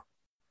right now?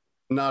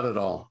 Not at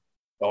all.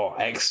 Oh,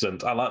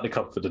 excellent. I like the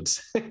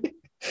confidence.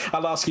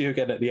 I'll ask you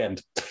again at the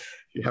end.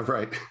 Yeah,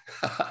 right.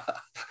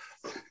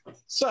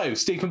 So,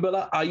 Stephen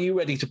Buller, are you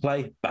ready to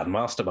play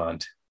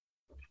Bandmastermind?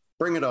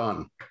 Bring it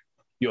on.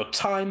 Your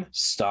time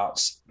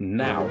starts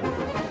now.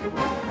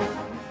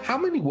 How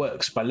many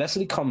works by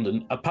Leslie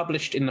Condon are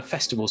published in the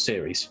festival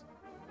series?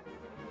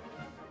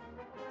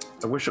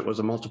 I wish it was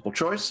a multiple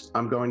choice.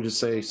 I'm going to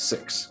say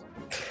 6.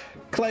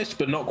 Close,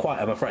 but not quite,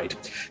 I'm afraid.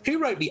 Who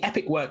wrote the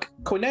epic work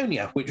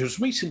Koinonia, which was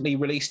recently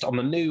released on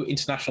the new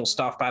International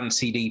Staff Band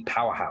CD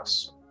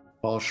Powerhouse?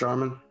 Paul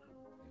Sharman.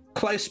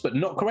 Close, but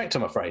not correct,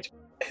 I'm afraid.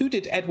 Who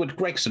did Edward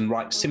Gregson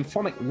write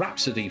Symphonic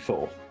Rhapsody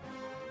for?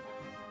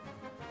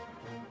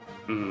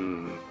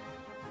 Yeah,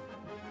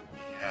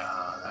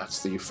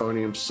 that's the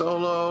euphonium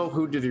solo.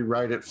 Who did he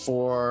write it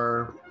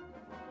for?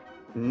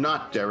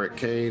 Not Derek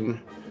Kane.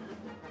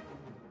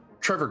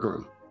 Trevor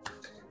Groom.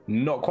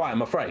 Not quite,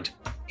 I'm afraid.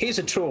 Here's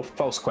a true or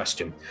false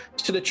question.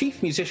 To the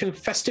chief musician,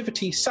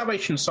 Festivity,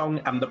 Salvation Song,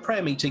 and The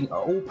Prayer Meeting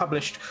are all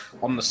published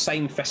on the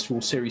same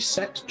festival series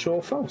set. True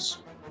or false?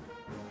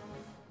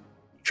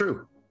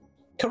 True.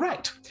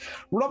 Correct.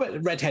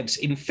 Robert Redhead's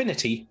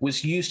Infinity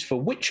was used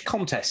for which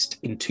contest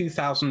in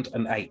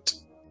 2008?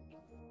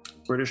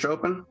 British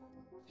Open.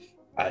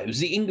 It was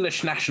the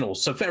English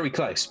Nationals, so very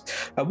close.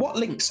 What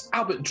links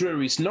Albert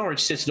Drury's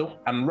Norwich Citadel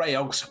and Ray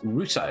Ogg's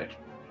Rousseau?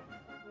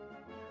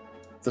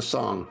 The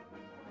song.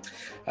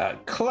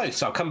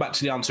 Close. I'll come back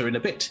to the answer in a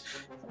bit.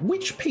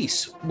 Which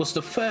piece was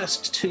the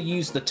first to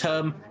use the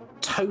term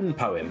tone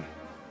poem?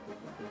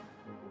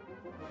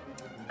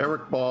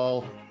 Eric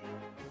Ball.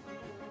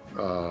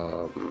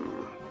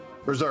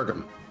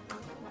 Resurgam.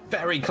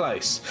 Very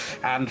close.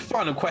 And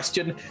final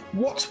question.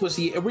 What was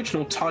the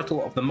original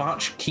title of the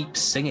march Keep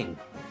Singing?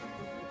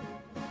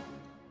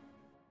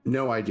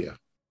 No idea.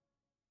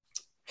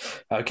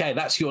 Okay,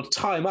 that's your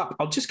time up.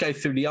 I'll just go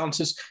through the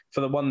answers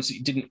for the ones that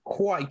you didn't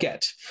quite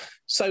get.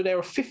 So there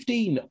are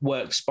 15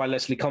 works by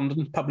Leslie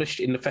Condon published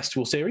in the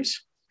festival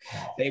series.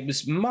 It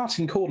was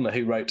Martin Cordner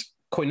who wrote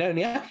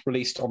Koinonia,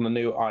 released on the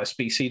new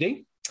ISB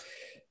CD.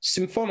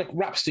 Symphonic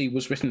Rhapsody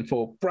was written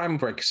for Bram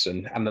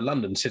Gregson and the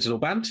London Citadel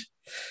Band.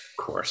 Of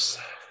course.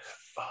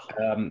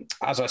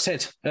 As I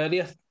said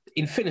earlier,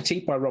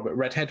 Infinity by Robert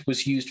Redhead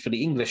was used for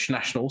the English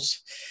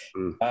Nationals.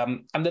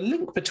 And the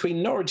link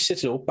between Norwich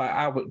Citadel by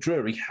Albert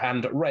Drury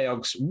and Ray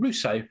Ogg's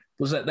Rousseau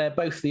was that they're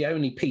both the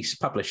only piece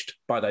published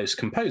by those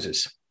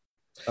composers.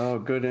 Oh,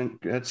 good.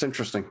 That's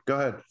interesting. Go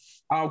ahead.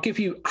 I'll give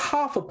you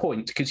half a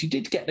point because you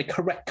did get the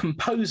correct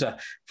composer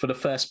for the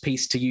first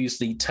piece to use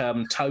the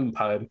term tone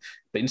poem,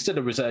 but instead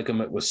of Resurgam,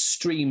 it was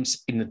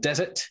Streams in the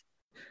Desert.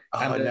 Oh,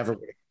 I never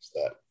would have used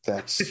that.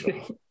 That's...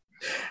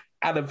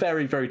 And a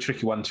very, very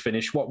tricky one to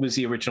finish. What was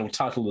the original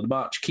title of the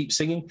march? Keep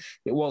Singing.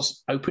 It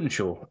was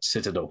Openshaw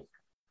Citadel.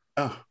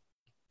 Oh.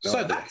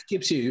 So that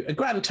gives you a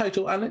grand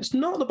total, and it's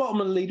not at the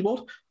bottom of the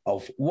leaderboard,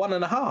 of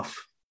 1.5.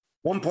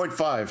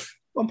 1.5.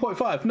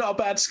 1.5. Not a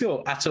bad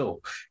score at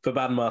all for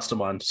Band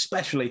Mastermind,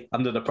 especially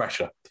under the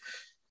pressure.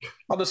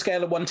 On a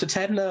scale of 1 to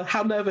 10,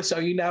 how nervous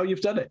are you now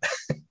you've done it?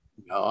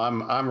 No,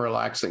 I'm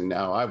relaxing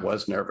now. I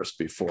was nervous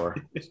before.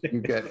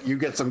 You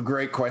get some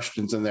great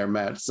questions in there,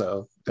 Matt,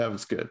 so that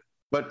was good.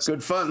 But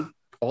good fun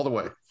all the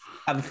way.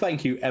 And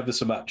thank you ever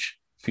so much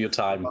for your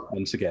time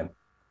once again.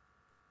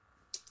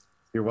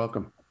 You're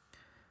welcome.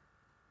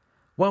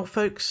 Well,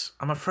 folks,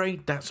 I'm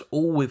afraid that's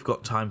all we've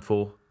got time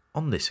for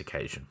on this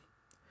occasion.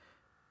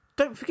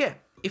 Don't forget,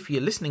 if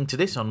you're listening to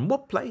this on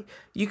WordPlay,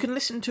 you can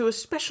listen to a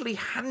specially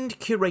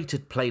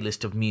hand-curated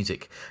playlist of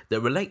music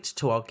that relates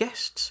to our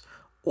guests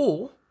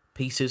or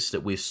pieces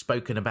that we've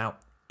spoken about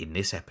in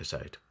this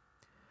episode.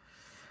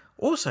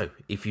 Also,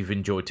 if you've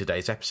enjoyed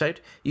today's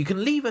episode, you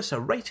can leave us a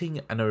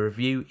rating and a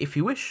review if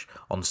you wish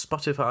on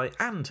Spotify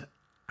and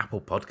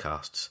Apple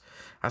Podcasts,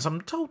 as I'm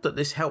told that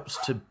this helps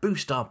to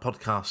boost our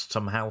podcast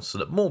somehow so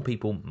that more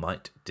people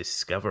might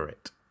discover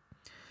it.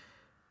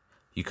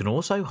 You can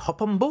also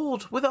hop on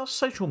board with our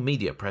social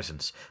media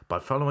presence by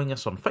following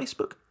us on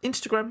Facebook,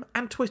 Instagram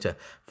and Twitter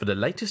for the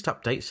latest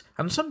updates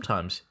and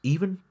sometimes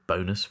even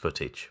bonus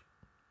footage.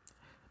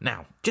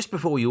 Now, just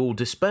before you all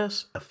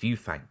disperse, a few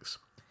thanks.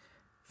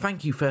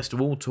 Thank you first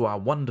of all to our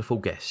wonderful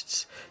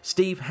guests,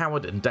 Steve,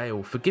 Howard and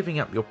Dale, for giving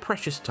up your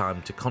precious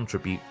time to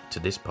contribute to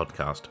this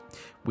podcast.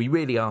 We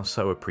really are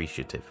so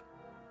appreciative.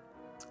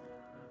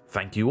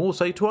 Thank you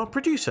also to our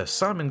producer,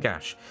 Simon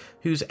Gash,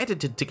 who's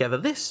edited together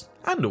this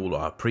and all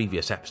our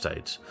previous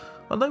episodes,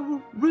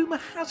 although rumour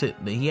has it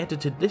that he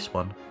edited this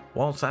one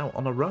whilst out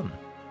on a run.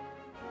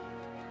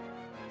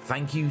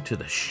 Thank you to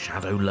the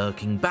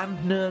shadow-lurking band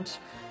nerds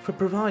for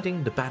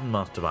providing the Band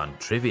Mastermind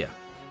trivia.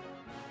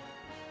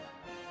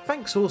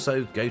 Thanks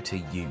also go to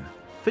you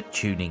for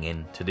tuning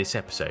in to this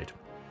episode.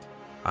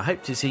 I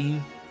hope to see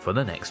you for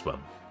the next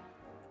one.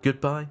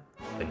 Goodbye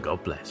and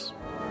God bless.